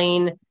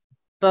scrambling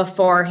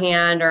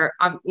beforehand or,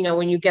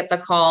 when you get the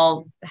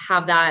call,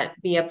 have that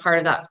be a part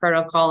of that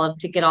protocol of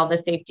to get all the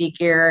safety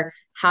gear,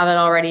 have it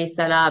already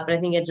set up. And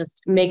I think it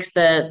just makes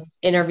the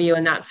interview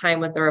and that time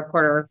with the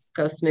reporter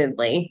go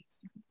smoothly.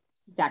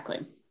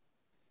 Exactly.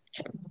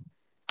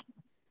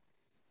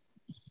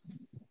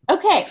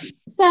 Okay,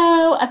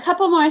 so a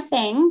couple more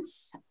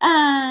things.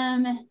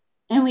 And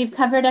we've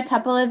covered a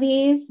couple of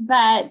these,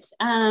 but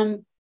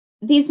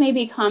these may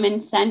be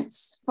common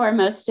sense for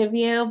most of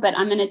you, but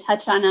I'm going to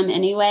touch on them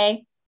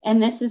anyway.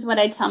 And this is what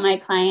I tell my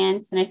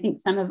clients, and I think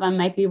some of them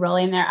might be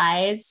rolling their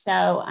eyes.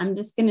 So I'm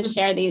just going to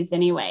share these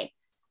anyway.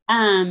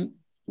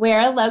 Wear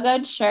a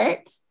logoed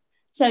shirt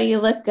so you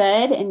look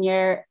good and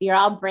you're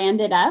all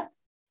branded up.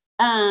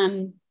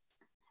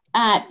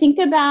 Think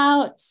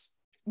about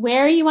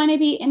where you want to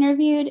be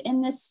interviewed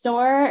in the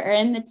store or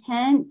in the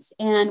tent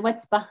and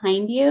what's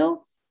behind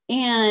you.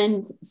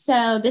 And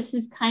so this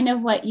is kind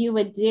of what you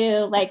would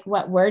do, like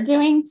what we're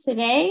doing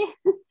today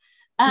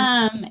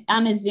on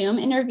a Zoom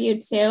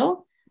interview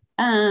too.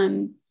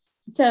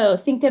 So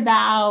think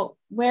about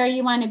where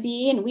you want to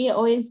be. And we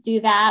always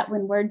do that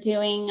when we're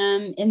doing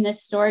in the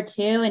store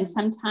too. And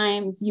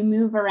sometimes you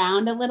move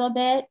around a little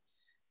bit.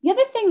 The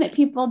other thing that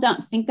people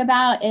don't think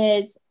about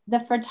is the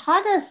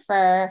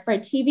photographer for a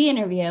TV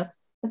interview.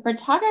 The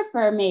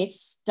photographer may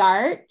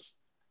start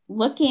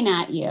looking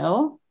at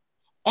you,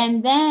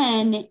 and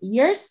then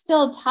you're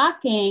still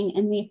talking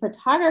and the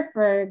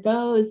photographer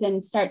goes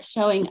and starts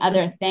showing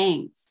other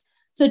things.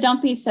 So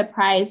don't be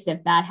surprised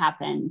if that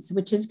happens,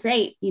 which is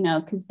great,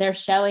 because they're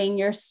showing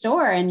your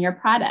store and your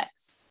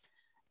products.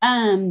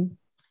 My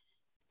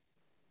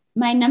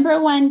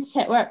number one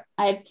tip, or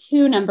I have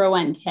two number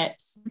one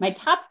tips. My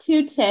top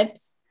two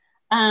tips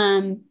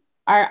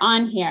are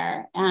on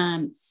here.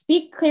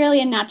 Speak clearly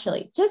and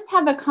naturally. Just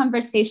have a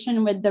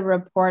conversation with the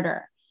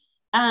reporter.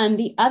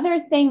 The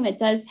other thing that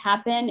does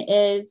happen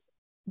is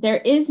there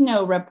is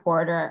no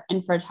reporter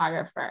and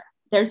photographer.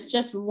 There's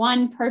just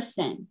one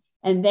person,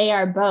 and they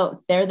are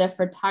both. They're the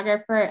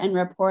photographer and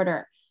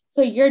reporter.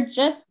 So you're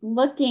just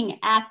looking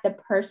at the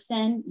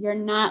person. You're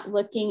not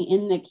looking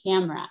in the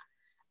camera.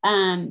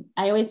 I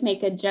always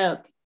make a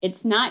joke.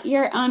 It's not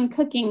your own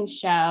cooking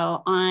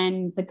show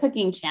on the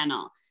cooking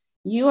channel.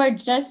 You are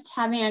just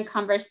having a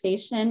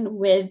conversation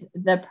with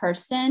the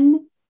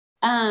person.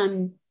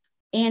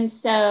 And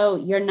so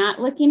you're not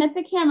looking at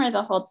the camera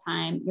the whole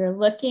time. You're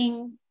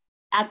looking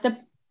at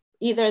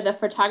either the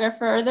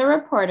photographer or the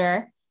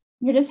reporter.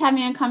 You're just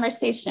having a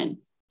conversation.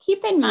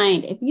 Keep in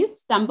mind, if you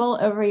stumble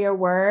over your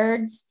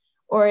words,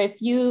 or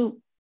if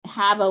you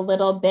have a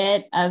little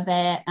bit of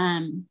a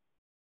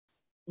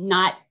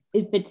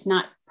if it's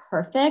not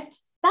perfect,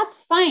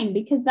 that's fine,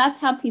 because that's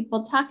how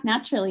people talk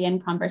naturally in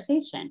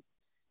conversation.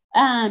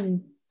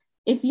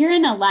 If you're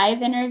in a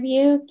live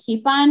interview,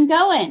 keep on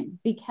going,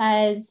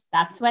 because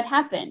that's what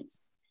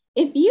happens.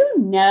 If you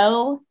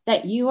know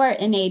that you are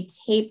in a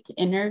taped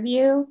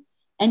interview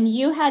and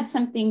you had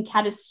something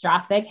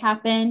catastrophic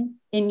happen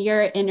in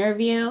your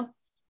interview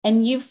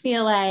and you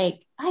feel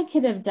like I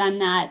could have done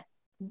that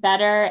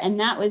better and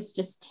that was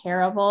just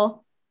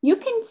terrible, you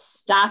can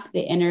stop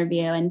the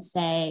interview and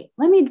say,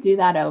 let me do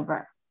that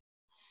over.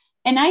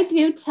 And I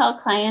do tell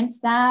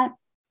clients that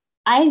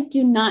I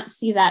do not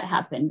see that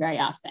happen very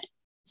often.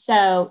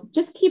 So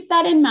just keep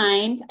that in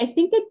mind. I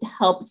think it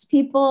helps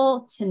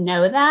people to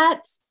know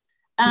that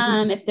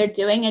if they're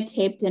doing a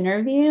taped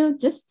interview,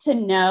 just to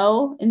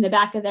know in the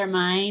back of their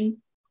mind,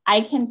 I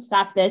can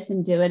stop this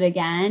and do it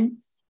again.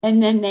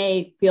 And then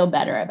they feel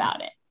better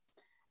about it.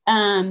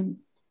 I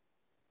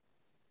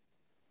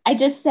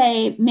just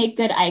say, make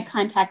good eye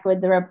contact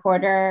with the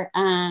reporter.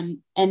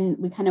 And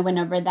we kind of went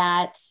over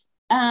that.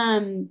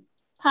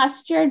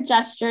 Posture,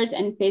 gestures,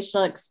 and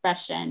facial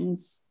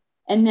expressions.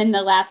 And then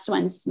the last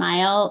one,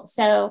 smile.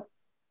 So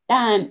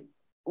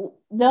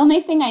the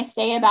only thing I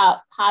say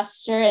about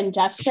posture and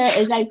gesture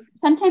is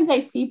sometimes I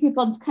see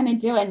people kind of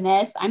doing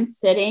this. I'm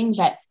sitting,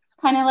 but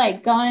kind of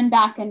like going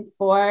back and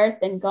forth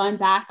and going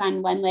back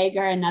on one leg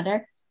or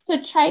another. So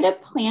try to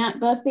plant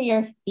both of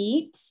your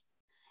feet.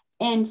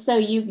 And so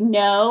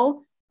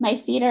my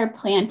feet are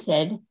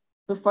planted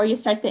before you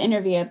start the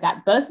interview. I've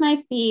got both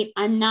my feet.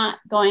 I'm not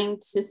going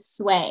to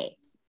sway.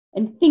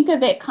 And think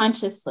of it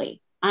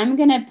consciously. I'm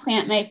going to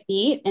plant my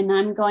feet and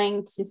I'm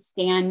going to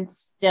stand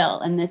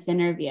still in this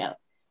interview.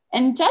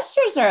 And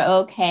gestures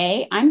are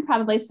okay. I'm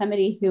probably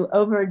somebody who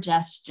over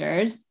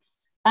gestures,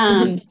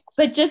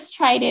 but just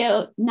try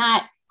to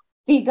not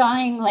be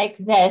going like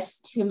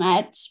this too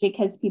much,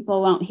 because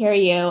people won't hear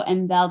you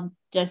and they'll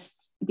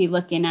just be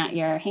looking at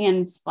your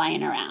hands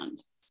flying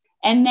around.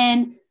 And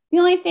then the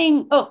only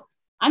thing,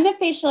 on the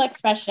facial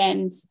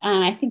expressions,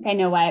 I think I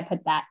know why I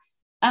put that.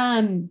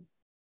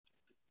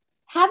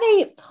 Have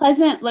a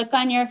pleasant look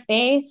on your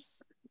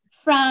face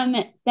from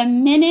the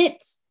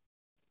minute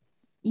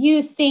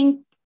you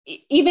think,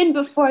 even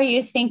before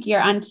you think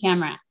you're on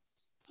camera.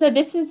 So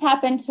this has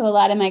happened to a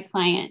lot of my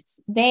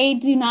clients. They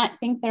do not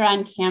think they're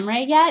on camera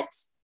yet.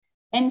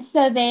 And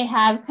so they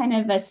have kind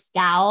of a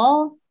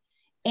scowl,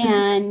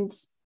 and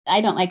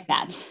I don't like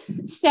that.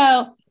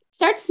 So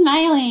start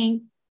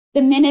smiling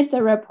the minute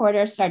the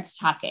reporter starts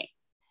talking.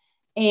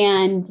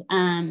 And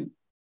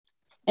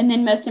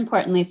then most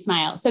importantly,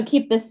 smile. So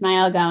keep the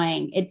smile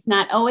going. It's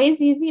not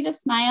always easy to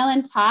smile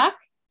and talk,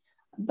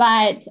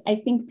 but I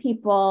think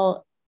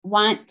people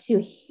want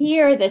to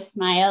hear the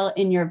smile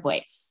in your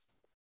voice.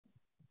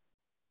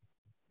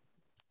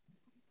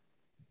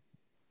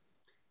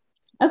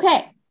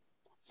 Okay.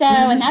 So,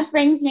 and that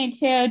brings me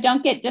to,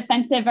 don't get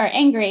defensive or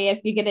angry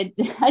if you get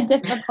a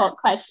difficult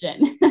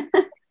question,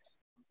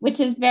 which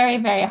is very,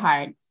 very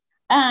hard.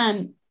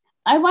 I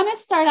want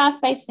to start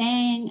off by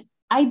saying,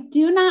 I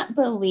do not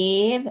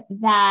believe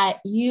that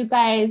you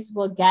guys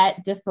will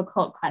get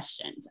difficult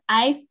questions.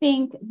 I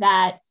think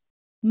that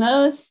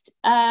most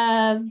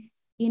of,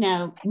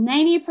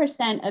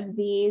 90% of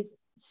these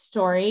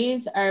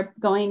stories are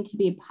going to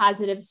be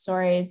positive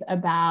stories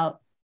about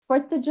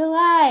 4th of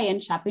July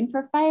and shopping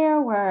for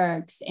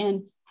fireworks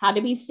and how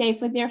to be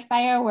safe with your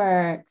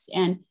fireworks,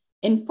 and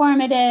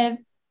informative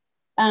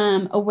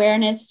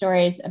awareness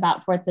stories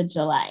about 4th of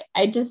July.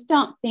 I just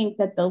don't think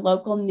that the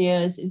local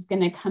news is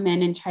going to come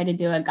in and try to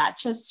do a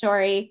gotcha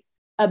story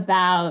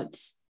about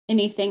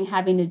anything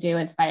having to do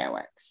with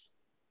fireworks.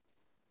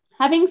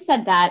 Having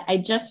said that, I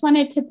just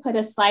wanted to put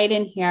a slide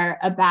in here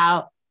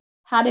about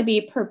how to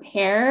be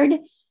prepared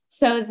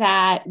so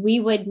that we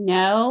would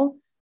know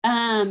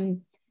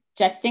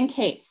just in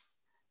case.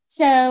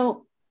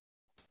 So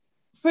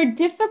for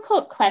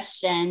difficult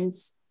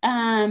questions,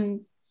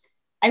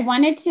 I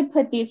wanted to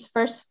put these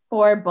first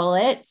 4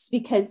 bullets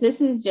because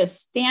this is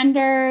just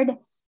standard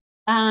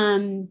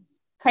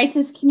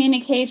crisis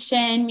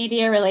communication,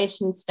 media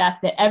relations stuff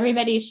that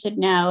everybody should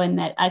know and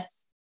that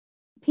us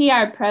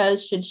PR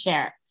pros should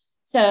share.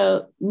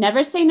 So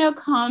never say no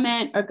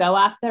comment or go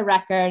off the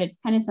record. It's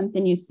kind of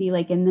something you see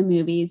like in the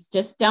movies.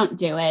 Just don't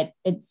do it.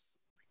 It's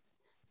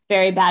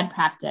very bad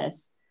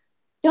practice.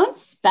 Don't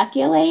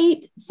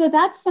speculate. So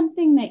that's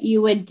something that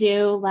you would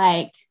do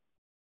like,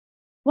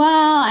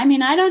 well, I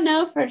mean, I don't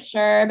know for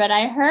sure, but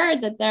I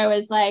heard that there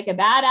was like a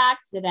bad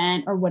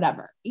accident or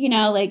whatever,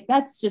 like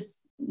that's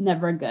just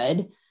never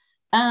good.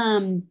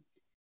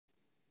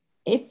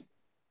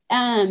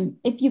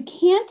 If you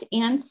can't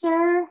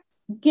answer,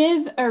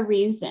 give a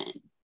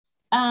reason.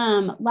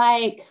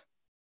 I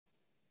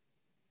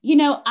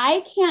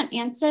can't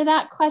answer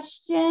that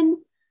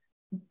question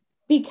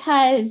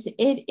because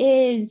it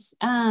is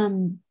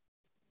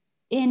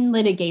in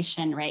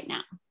litigation right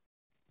now.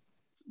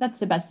 that's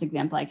the best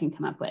example I can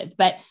come up with,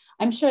 but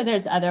I'm sure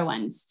there's other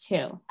ones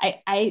too.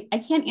 I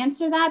can't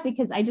answer that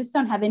because I just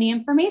don't have any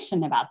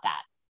information about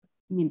that.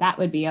 I mean, that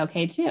would be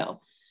okay too.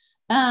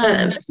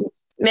 Um,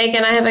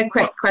 Megan, I have a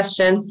quick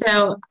question.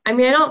 So, I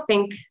mean, I don't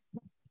think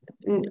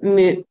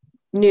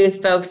news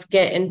folks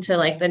get into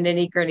like the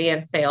nitty gritty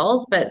of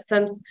sales, but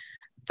since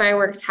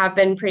fireworks have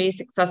been pretty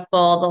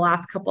successful the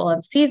last couple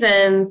of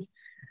seasons,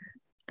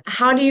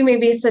 how do you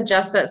maybe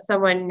suggest that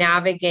someone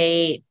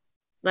navigate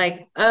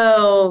like,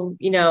 oh,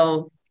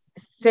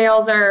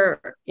 sales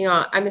are,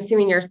 I'm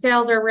assuming your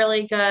sales are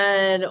really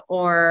good,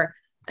 or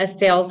a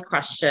sales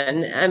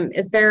question?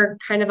 Is there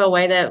kind of a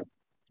way that,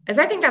 as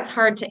I think that's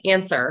hard to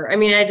answer. I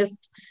mean,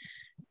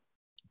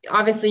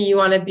 obviously you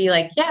want to be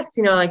like, yes,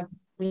 like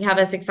we have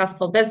a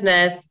successful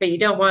business, but you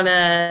don't want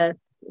to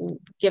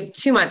give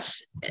too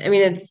much. I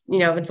mean,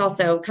 it's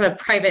also kind of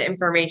private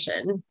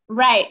information.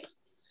 Right.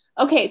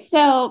 Okay.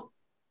 So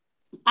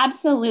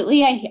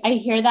absolutely. I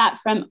hear that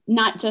from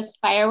not just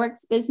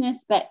fireworks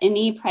business, but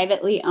any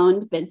privately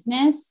owned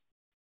business.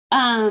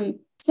 So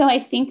I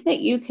think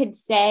that you could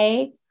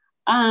say,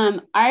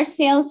 our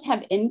sales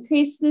have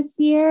increased this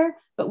year,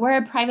 but we're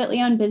a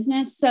privately owned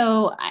business.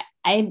 So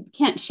I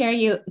can't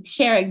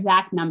share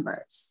exact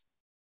numbers.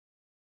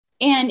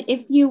 And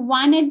if you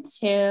wanted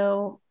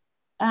to,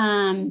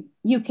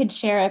 you could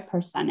share a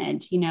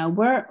percentage.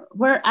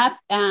 We're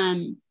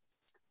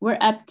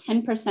up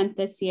 10%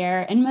 this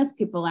year, and most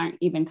people aren't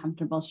even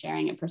comfortable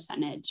sharing a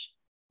percentage.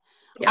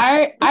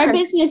 Yeah. Our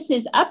business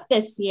is up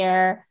this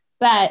year,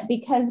 but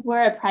because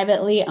we're a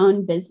privately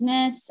owned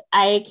business,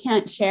 I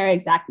can't share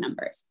exact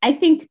numbers. I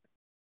think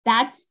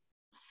that's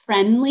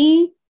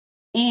friendly,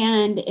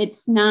 and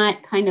it's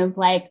not kind of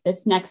like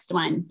this next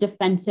one,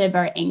 defensive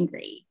or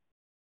angry.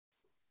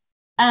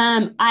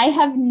 I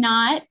have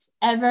not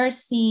ever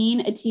seen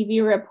a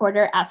TV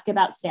reporter ask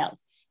about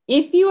sales.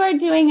 If you are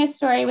doing a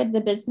story with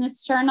the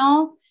Business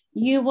Journal,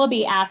 you will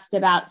be asked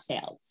about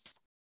sales.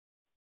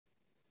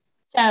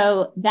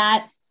 So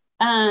that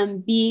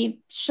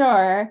be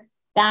sure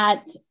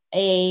that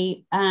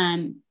any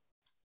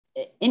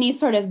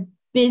sort of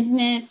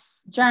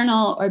business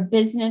journal or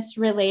business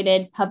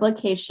related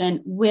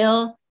publication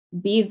will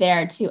be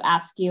there to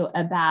ask you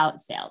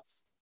about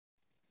sales.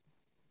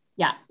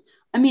 Yeah.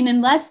 I mean,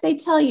 unless they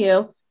tell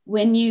you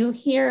when you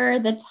hear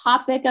the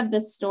topic of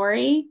the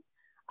story,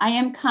 I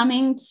am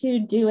coming to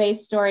do a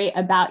story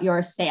about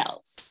your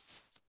sales.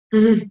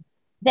 Mm-hmm.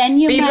 Then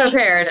you be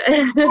prepared.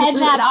 Head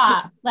that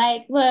off.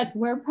 Like, look,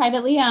 we're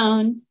privately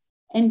owned,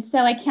 and so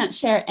I can't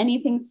share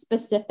anything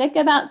specific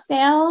about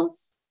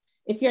sales.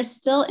 If you're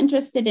still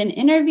interested in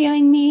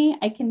interviewing me,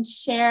 I can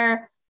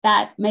share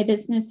that my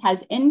business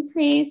has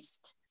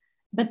increased,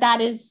 but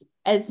that is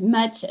as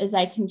much as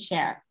I can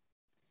share.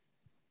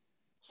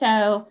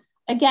 So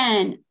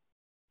again,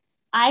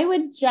 I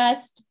would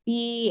just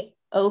be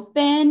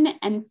open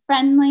and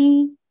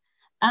friendly.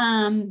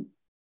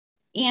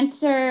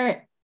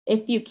 Answer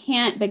if you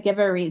can't, but give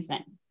a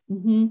reason.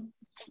 Mm-hmm.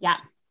 Yeah.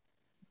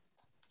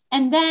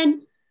 And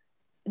then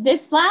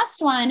this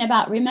last one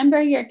about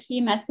remember your key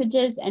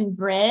messages and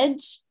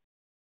bridge,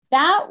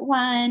 that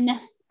one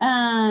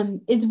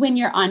is when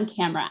you're on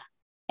camera.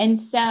 And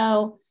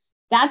so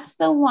that's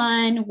the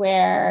one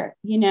where,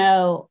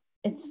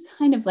 it's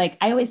kind of like,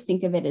 I always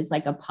think of it as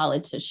like a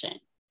politician.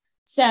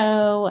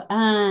 So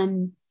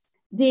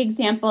the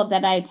example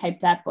that I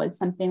typed up was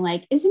something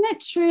like, isn't it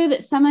true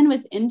that someone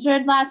was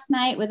injured last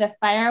night with a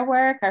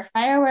firework? Are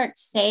fireworks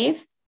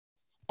safe?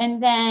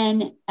 And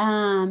then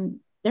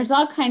there's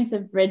all kinds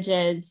of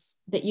bridges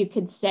that you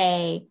could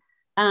say.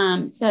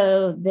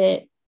 So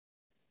that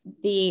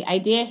the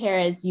idea here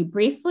is you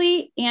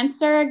briefly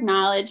answer,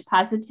 acknowledge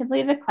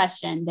positively the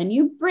question, then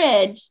you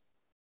bridge,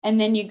 and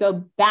then you go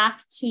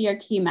back to your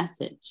key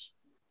message.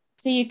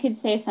 So you could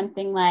say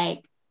something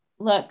like,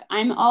 look,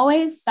 I'm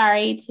always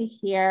sorry to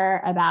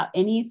hear about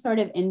any sort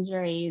of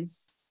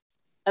injuries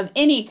of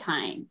any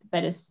kind,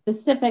 but is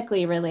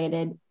specifically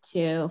related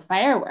to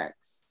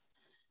fireworks.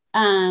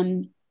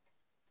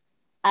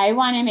 I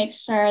want to make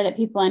sure that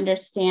people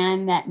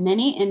understand that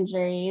many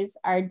injuries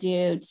are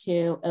due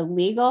to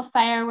illegal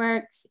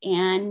fireworks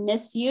and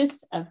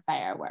misuse of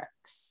fireworks.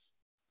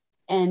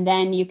 And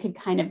then you could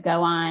kind of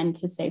go on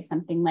to say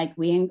something like,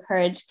 we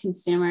encourage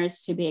consumers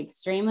to be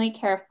extremely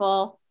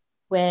careful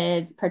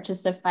with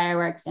purchase of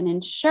fireworks and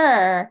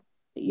ensure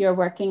that you're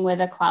working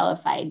with a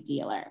qualified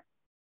dealer.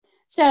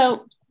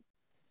 So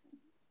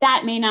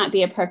that may not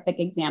be a perfect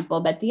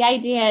example, but the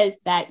idea is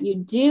that you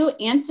do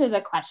answer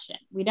the question.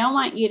 We don't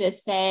want you to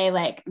say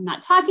like, I'm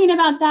not talking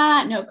about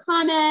that, no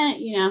comment,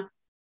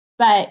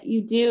 but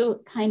you do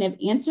kind of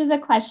answer the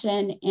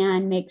question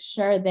and make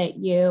sure that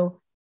you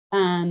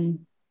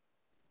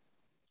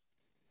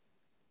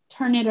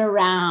turn it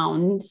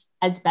around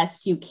as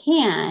best you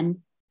can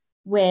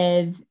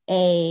with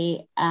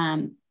a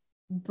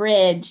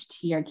bridge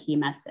to your key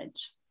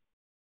message.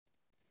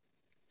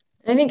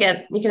 I think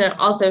you can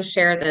also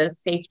share the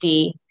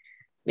safety,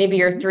 maybe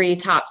your 3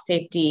 top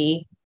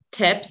safety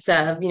tips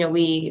of,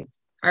 we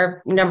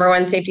our number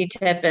one safety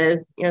tip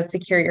is,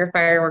 secure your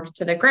fireworks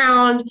to the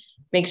ground,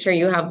 make sure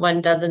you have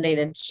one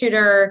designated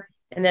shooter,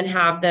 and then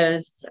have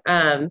those,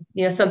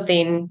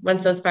 something,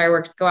 once those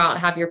fireworks go out,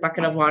 have your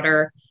bucket of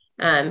water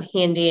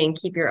handy and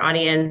keep your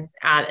audience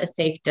at a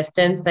safe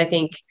distance. I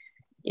think,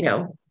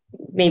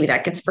 maybe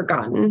that gets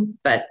forgotten,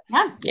 but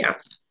yeah.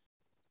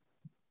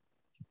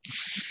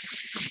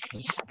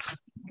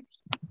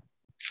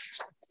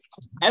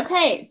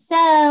 Okay, so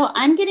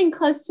I'm getting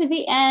close to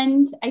the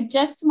end.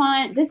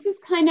 This is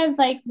kind of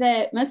like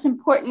the most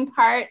important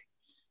part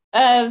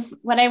of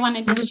what I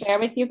wanted to share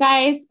with you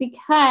guys,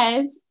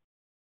 because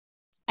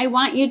I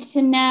want you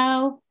to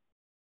know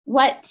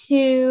what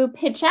to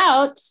pitch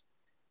out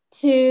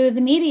to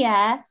the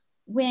media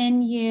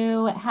when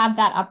you have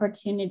that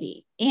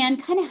opportunity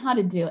and kind of how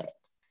to do it.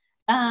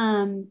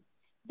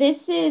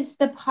 This is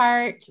the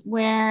part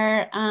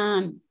where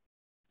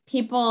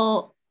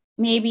people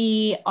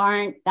maybe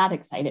aren't that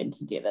excited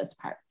to do this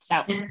part.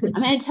 So I'm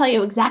going to tell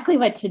you exactly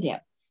what to do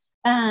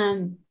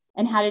and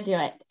how to do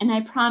it. And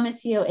I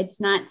promise you, it's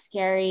not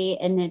scary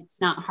and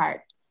it's not hard.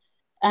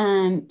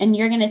 And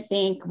you're going to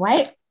think,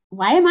 why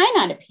am I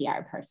not a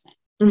PR person?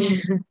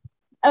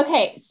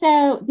 Okay,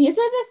 so these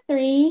are the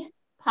 3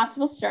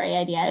 possible story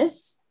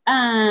ideas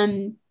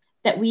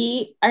that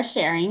we are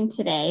sharing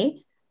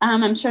today.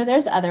 I'm sure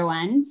there's other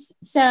ones.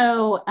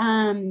 So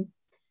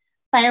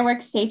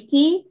fireworks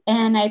safety,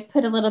 and I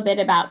put a little bit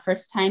about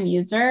first-time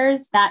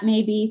users. That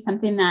may be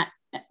something that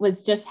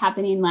was just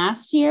happening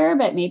last year,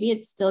 but maybe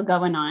it's still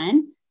going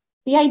on.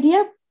 The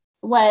idea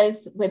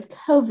was with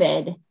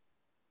COVID,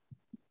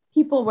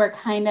 people were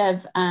kind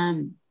of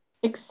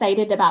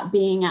excited about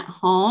being at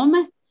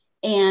home.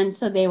 And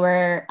so they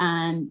were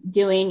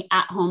doing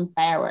at-home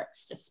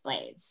fireworks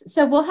displays.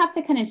 So we'll have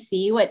to kind of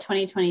see what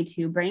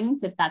 2022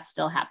 brings, if that's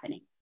still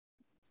happening.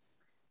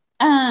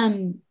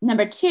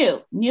 Number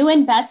 2, new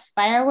and best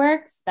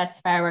fireworks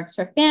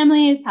for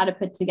families, how to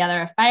put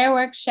together a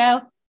fireworks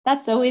show.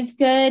 That's always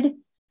good.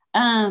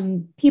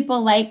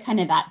 People like kind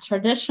of that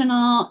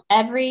traditional,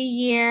 every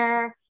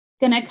year,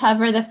 gonna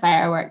cover the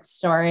fireworks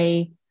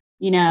story.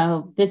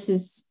 This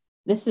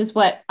is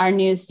what our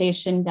news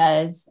station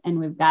does, and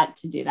we've got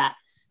to do that.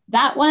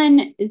 That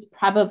one is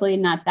probably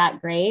not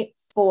that great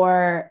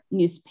for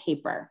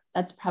newspaper.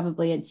 That's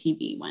probably a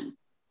TV one.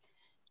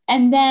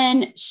 And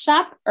then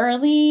shop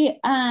early.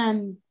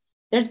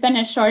 There's been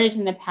a shortage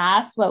in the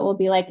past. What will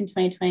be like in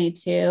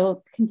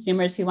 2022,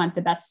 consumers who want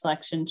the best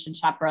selection should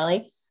shop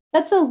early.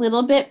 That's a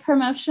little bit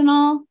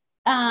promotional,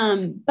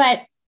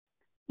 but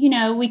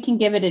we can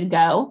give it a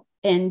go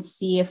and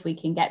see if we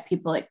can get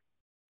people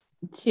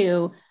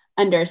to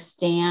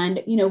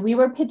understand. We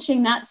were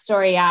pitching that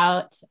story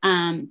out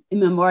in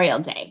Memorial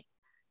Day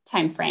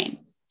timeframe.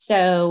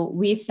 So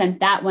we sent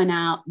that one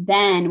out.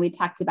 Then we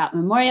talked about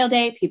Memorial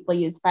Day. People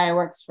use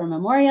fireworks for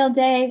Memorial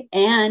Day,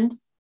 and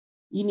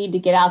you need to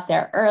get out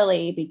there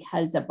early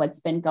because of what's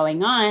been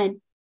going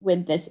on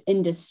with this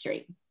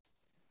industry.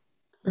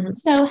 Mm-hmm.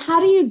 So how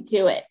do you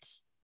do it?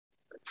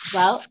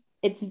 Well,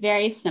 it's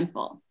very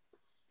simple.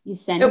 You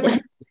send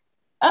it.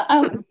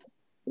 Uh-oh.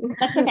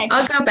 That's okay.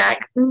 I'll go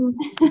back.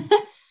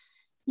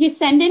 You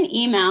send an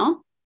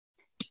email,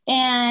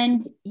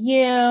 and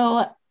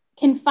you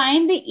can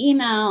find the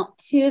email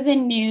to the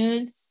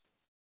news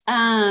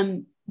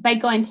by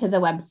going to the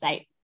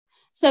website.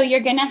 So you're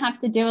going to have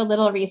to do a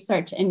little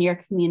research in your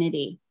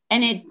community,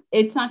 and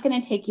it's not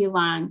going to take you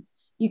long.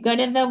 You go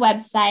to the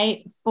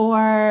website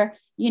for,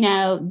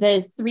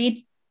 the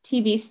 3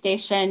 TV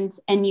stations,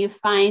 and you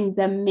find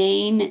the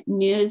main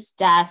news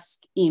desk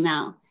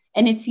email.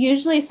 And it's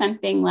usually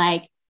something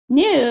like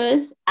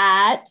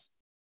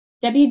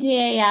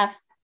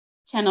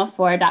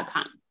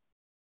news@WDAFchannel4.com.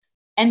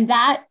 And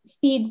that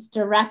feeds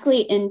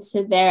directly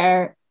into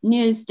their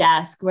news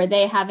desk, where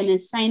they have an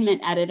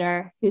assignment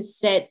editor who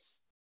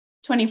sits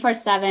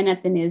 24/7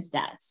 at the news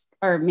desk,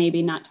 or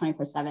maybe not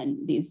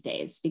 24/7 these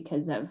days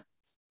because of,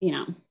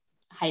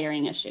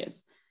 hiring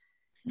issues.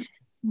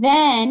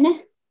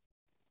 Then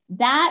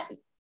that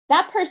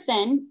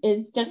person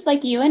is just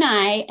like you and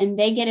I, and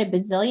they get a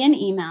bazillion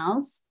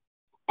emails,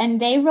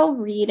 and they will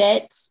read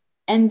it,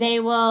 and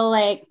they will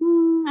I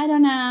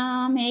don't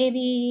know,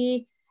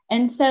 maybe.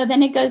 And so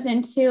then it goes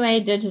into a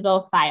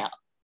digital file.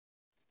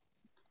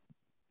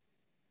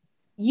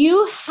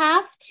 You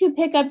have to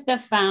pick up the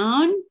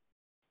phone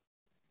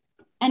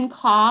and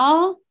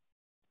call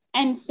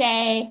and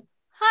say,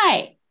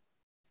 "Hi,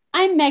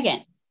 I'm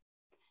Megan.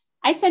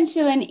 I sent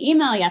you an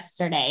email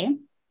yesterday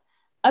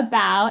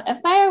about a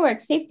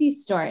fireworks safety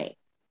story.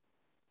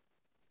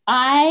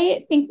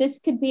 I think this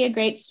could be a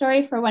great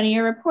story for one of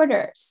your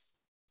reporters.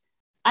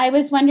 I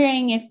was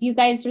wondering if you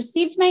guys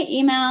received my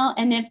email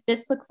and if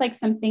this looks like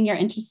something you're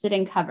interested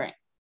in covering."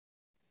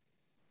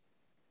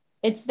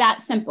 It's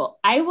that simple.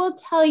 I will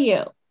tell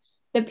you,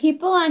 the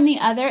people on the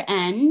other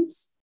end,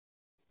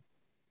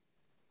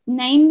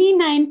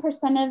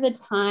 99% of the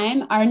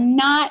time, are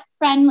not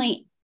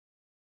friendly.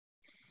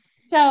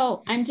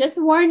 So I'm just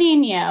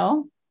warning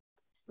you,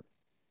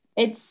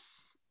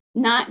 it's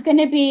not going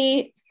to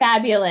be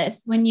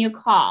fabulous when you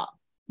call.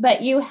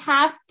 but you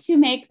have to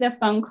make the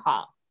phone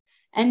call.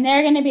 And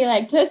they're going to be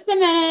like, just a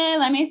minute.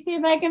 Let me see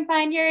if I can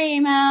find your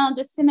email.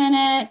 Just a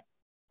minute.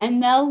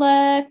 And they'll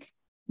look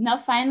and they'll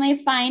finally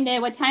find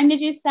it. What time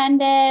did you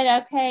send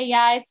it? Okay.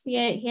 Yeah, I see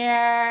it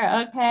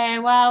here. Okay.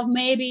 Well,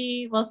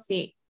 maybe we'll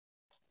see.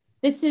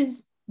 This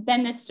has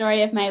been the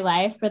story of my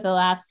life for the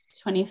last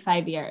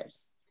 25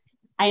 years.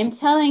 I am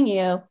telling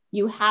you,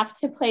 you have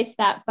to place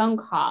that phone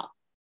call.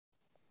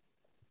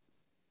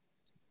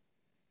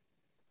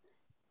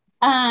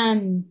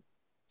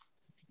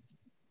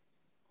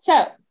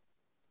 So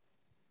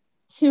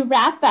to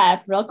wrap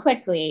up real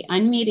quickly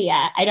on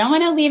media, I don't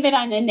want to leave it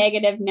on a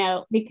negative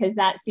note because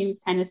that seems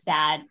kind of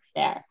sad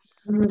there.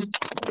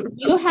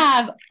 You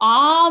have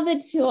all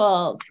the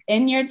tools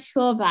in your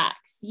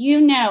toolbox. You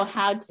know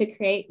how to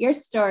create your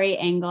story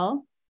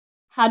angle,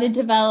 how to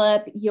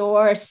develop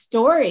your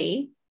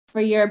story for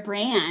your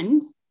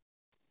brand,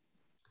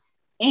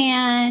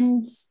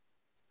 and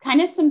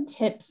kind of some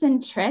tips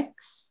and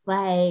tricks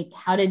like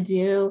how to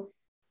do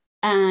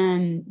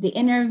the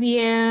interview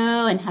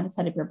and how to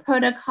set up your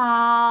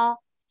protocol,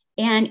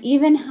 and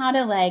even how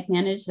to like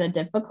manage the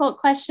difficult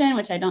question,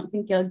 which I don't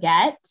think you'll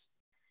get.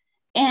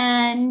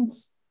 And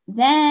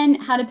then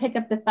how to pick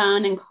up the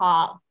phone and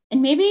call.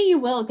 And maybe you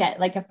will get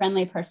like a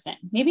friendly person.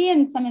 Maybe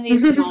in some of these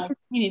smaller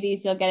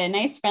communities, you'll get a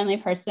nice friendly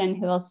person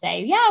who will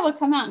say, yeah, we'll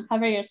come out and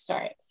cover your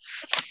story.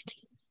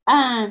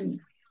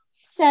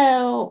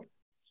 So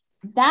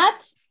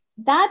that's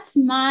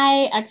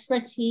my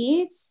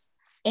expertise.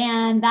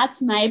 And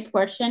that's my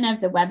portion of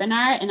the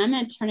webinar. And I'm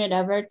going to turn it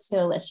over to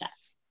Alicia.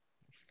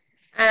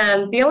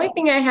 The only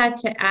thing I had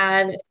to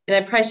add, and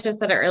I probably should have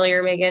said it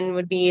earlier, Megan,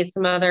 would be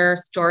some other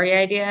story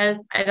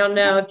ideas. I don't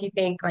know if you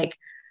think like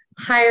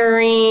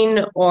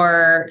hiring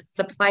or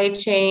supply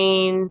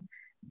chain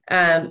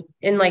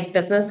in like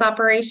business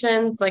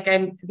operations. Like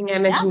I think I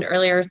mentioned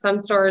earlier, some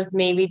stores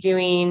may be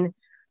doing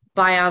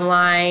buy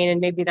online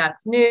and maybe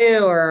that's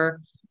new, or,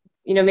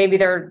 you know, maybe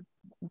they're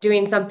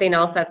doing something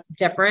else that's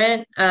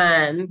different.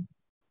 Do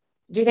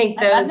you think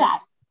those? I love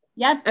that.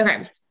 Yep.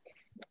 Okay.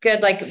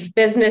 Good, like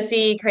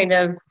businessy kind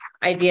of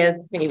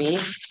ideas, maybe.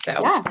 So,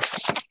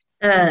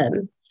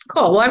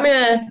 cool. Well, I'm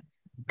gonna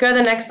go to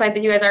the next slide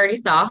that you guys already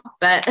saw,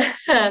 but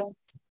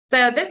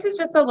so this is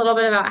just a little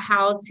bit about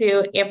how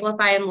to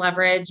amplify and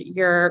leverage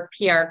your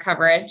PR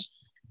coverage.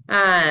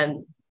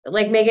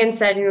 Like Megan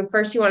said, you know,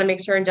 first you want to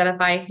make sure and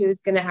identify who's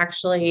going to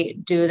actually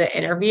do the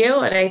interview,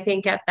 and I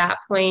think at that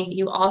point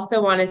you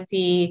also want to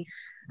see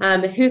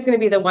who's going to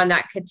be the one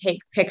that could take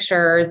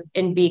pictures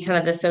and be kind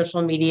of the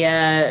social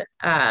media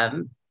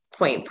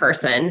point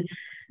person.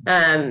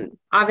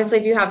 Obviously,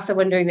 if you have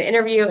someone doing the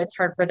interview, it's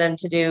hard for them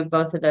to do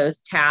both of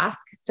those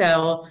tasks.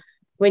 So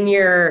when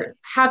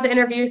have the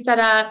interview set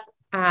up,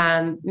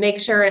 make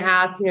sure and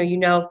ask, you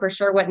know for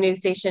sure what news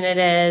station it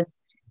is.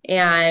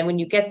 And when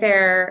you get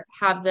there,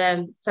 have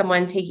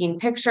someone taking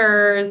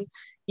pictures.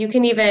 You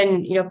can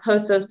even,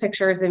 post those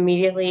pictures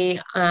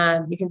immediately.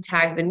 You can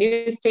tag the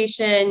news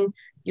station.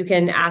 You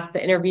can ask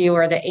the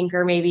interviewer or the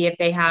anchor, maybe if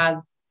they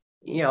have,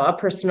 a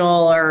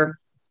personal or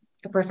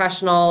a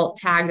professional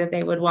tag that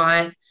they would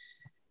want.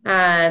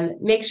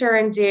 Make sure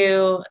and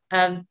do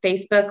a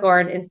Facebook or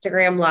an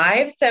Instagram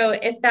live. So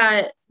if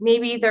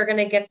maybe they're going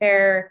to get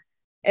there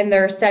and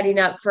they're setting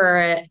up for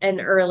you're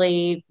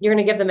going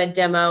to give them a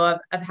demo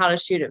of how to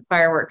shoot at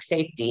fireworks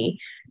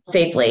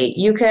safely.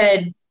 You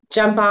could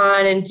jump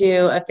on and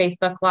do a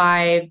Facebook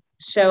live,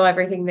 show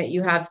everything that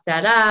you have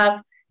set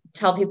up,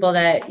 tell people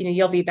that,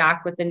 you'll be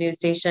back with the news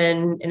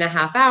station in a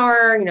half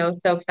hour,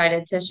 so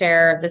excited to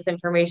share this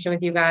information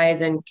with you guys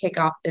and kick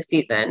off the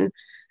season.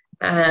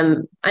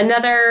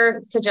 Another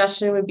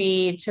suggestion would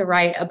be to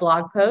write a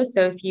blog post.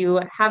 So if you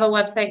have a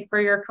website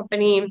for your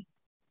company,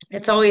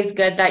 it's always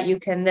good that you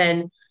can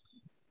then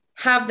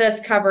have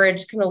this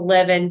coverage kind of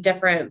live in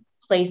different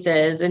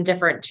places and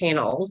different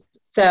channels.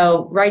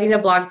 So writing a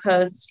blog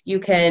post,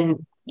 you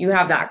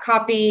have that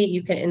copy,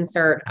 you can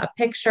insert a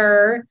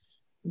picture,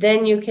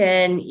 then you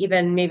can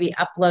even maybe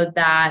upload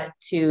that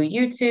to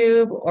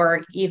YouTube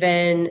or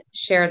even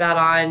share that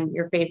on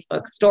your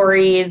Facebook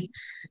stories.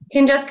 You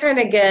can just kind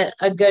of get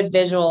a good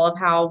visual of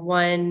how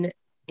one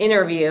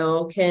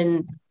interview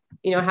can,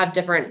 have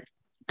different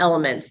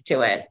elements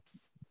to it.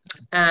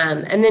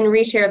 And then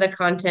reshare the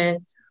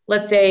content.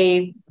 Let's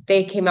say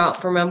they came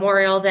out for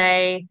Memorial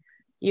Day.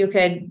 You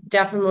could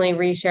definitely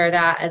reshare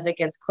that as it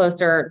gets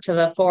closer to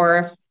the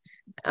 4th.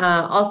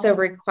 Also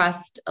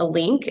request a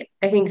link.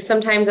 I think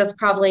sometimes that's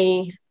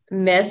probably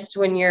missed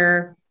when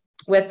you're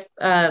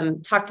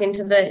talking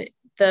to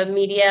the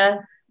media.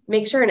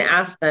 Make sure and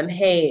ask them,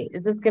 hey,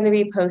 is this going to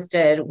be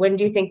posted? When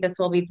do you think this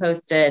will be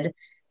posted?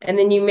 And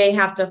then you may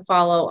have to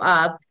follow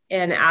up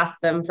and ask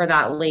them for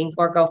that link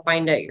or go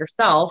find it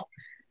yourself.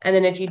 And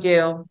then if you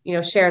do,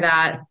 share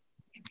that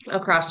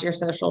across your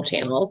social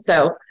channels.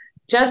 So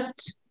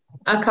just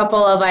a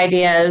couple of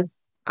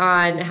ideas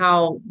on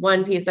how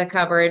one piece of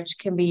coverage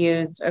can be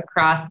used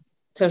across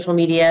social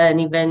media and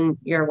even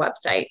your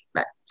website.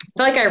 But I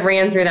feel like I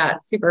ran through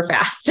that super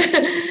fast.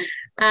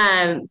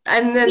 And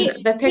then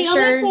the The only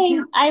picture.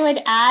 thing I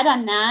would add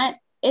on that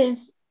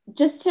is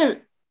just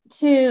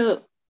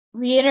to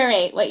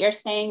reiterate what you're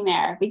saying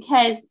there,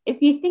 because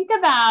if you think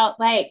about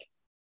like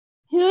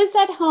who's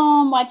at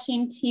home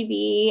watching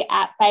TV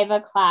at 5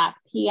 o'clock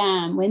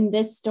p.m. when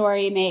this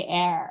story may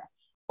air,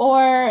 or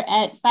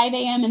at 5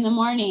 a.m. in the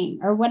morning,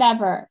 or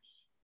whatever.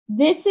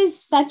 This is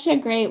such a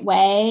great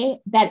way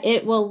that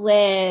it will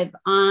live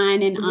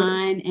on and Mhm.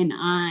 on and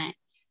on.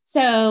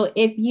 So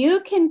if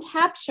you can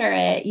capture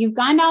it, you've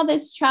gone to all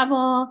this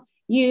trouble,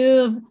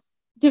 you've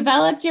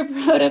developed your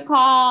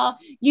protocol,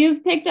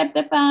 you've picked up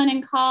the phone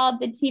and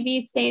called the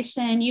TV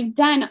station, you've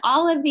done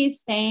all of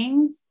these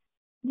things.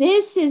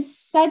 This is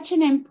such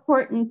an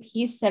important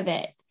piece of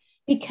it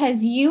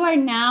because you are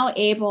now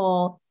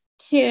able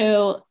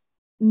to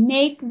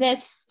make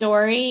this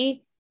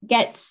story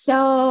get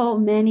so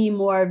many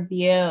more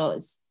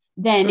views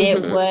than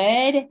it Mhm.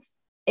 would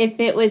if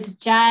it was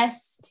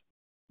just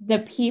the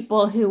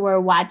people who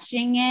were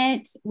watching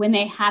it when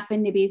they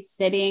happened to be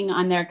sitting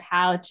on their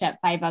couch at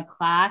 5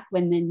 o'clock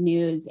when the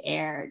news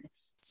aired.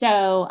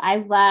 So I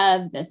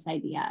love this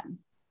idea.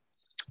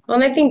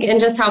 Well, and I think, and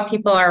just how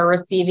people are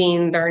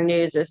receiving their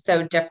news is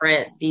so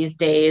different these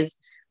days.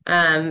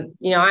 I'm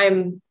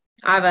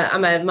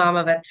a mom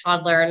of a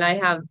toddler, and I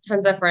have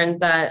tons of friends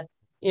that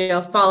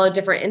follow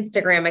different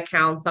Instagram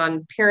accounts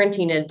on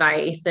parenting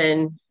advice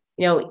and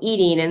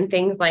eating and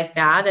things like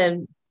that.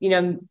 And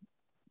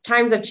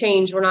times have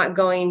changed. We're not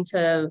going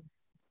to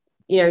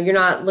you're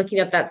not looking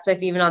up that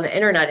stuff even on the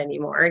internet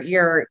anymore.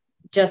 You're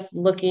just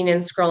looking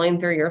and scrolling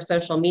through your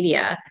social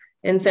media.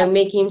 And so Yep.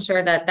 making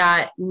sure that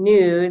that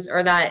news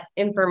or that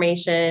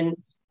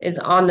information is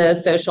on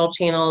those social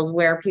channels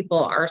where people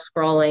are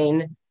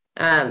scrolling,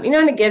 and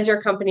it gives your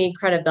company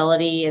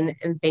credibility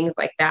and things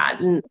like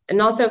that.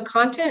 And also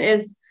content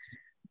is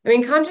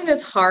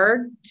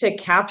hard to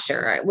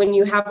capture when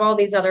you have all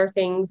these other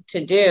things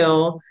to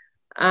do.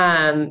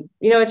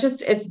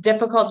 It's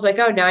difficult to be like,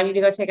 oh, now I need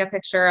to go take a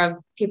picture of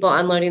people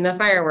unloading the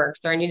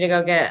fireworks, or I need to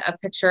go get a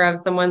picture of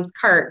someone's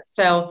cart.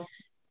 So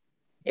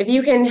if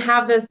you can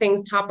have those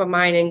things top of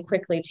mind and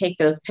quickly take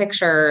those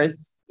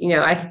pictures,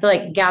 I feel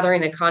like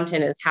gathering the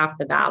content is half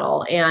the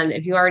battle. And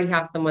if you already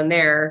have someone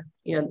there,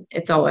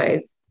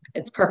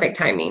 it's perfect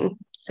timing.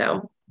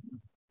 So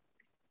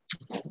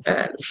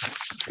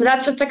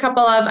that's just a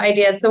couple of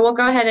ideas. So we'll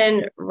go ahead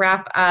and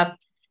wrap up.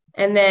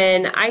 And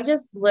then I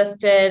just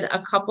listed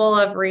a couple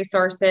of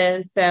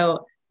resources.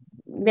 So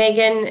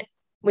Megan,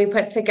 we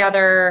put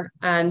together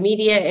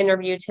media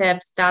interview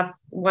tips.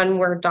 That's one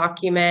word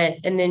document.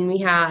 And then we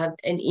have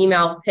an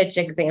email pitch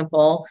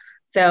example.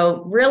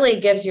 So really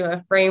gives you a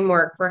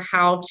framework for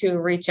how to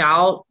reach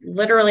out,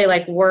 literally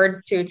like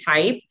words to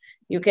type.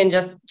 You can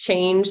just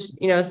change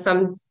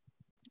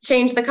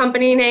the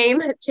company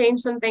name, change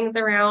some things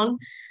around.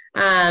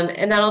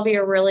 And that'll be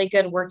a really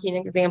good working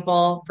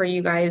example for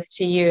you guys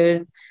to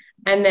use.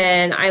 And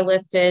then I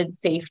listed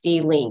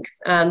safety links.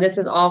 This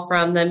is all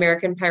from the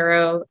American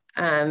Pyro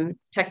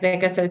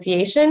Technic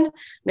Association.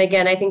 And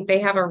again, I think they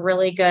have a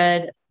really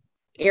good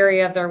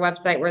area of their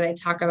website where they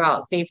talk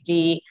about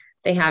safety.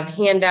 They have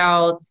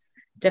handouts,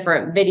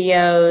 different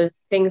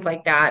videos, things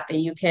like that that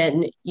you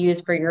can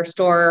use for your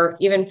store,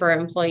 even for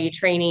employee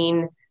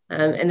training,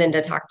 and then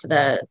to talk to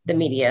the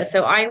media.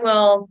 So I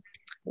will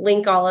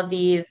link all of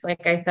these.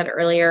 Like I said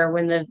earlier,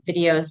 when the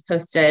video is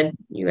posted,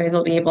 you guys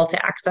will be able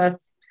to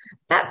access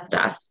that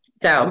stuff.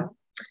 So,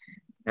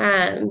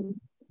 um,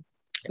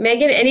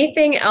 Megan,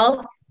 anything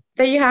else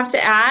that you have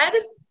to add?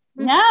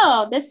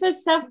 No, this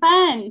was so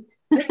fun.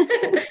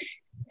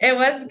 It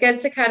was good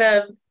to kind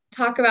of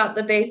talk about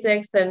the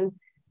basics and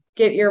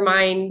get your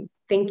mind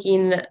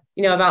thinking,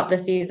 about the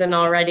season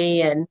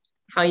already and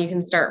how you can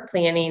start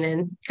planning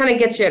and kind of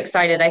get you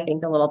excited, I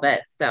think, a little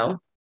bit. So,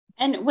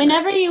 And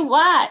whenever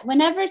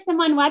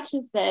someone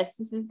watches this,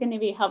 this is going to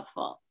be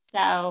helpful.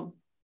 So,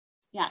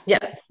 yeah.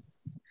 yes.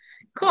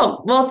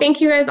 Cool. Well, thank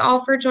you guys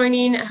all for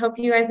joining. I hope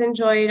you guys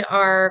enjoyed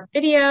our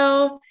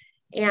video.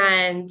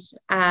 And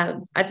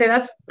I'd say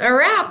that's a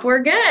wrap.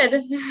 We're good. Let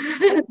Okay,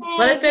 us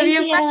know if thank you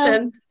have you.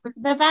 questions.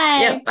 Bye-bye.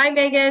 Yep. Bye,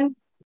 Megan.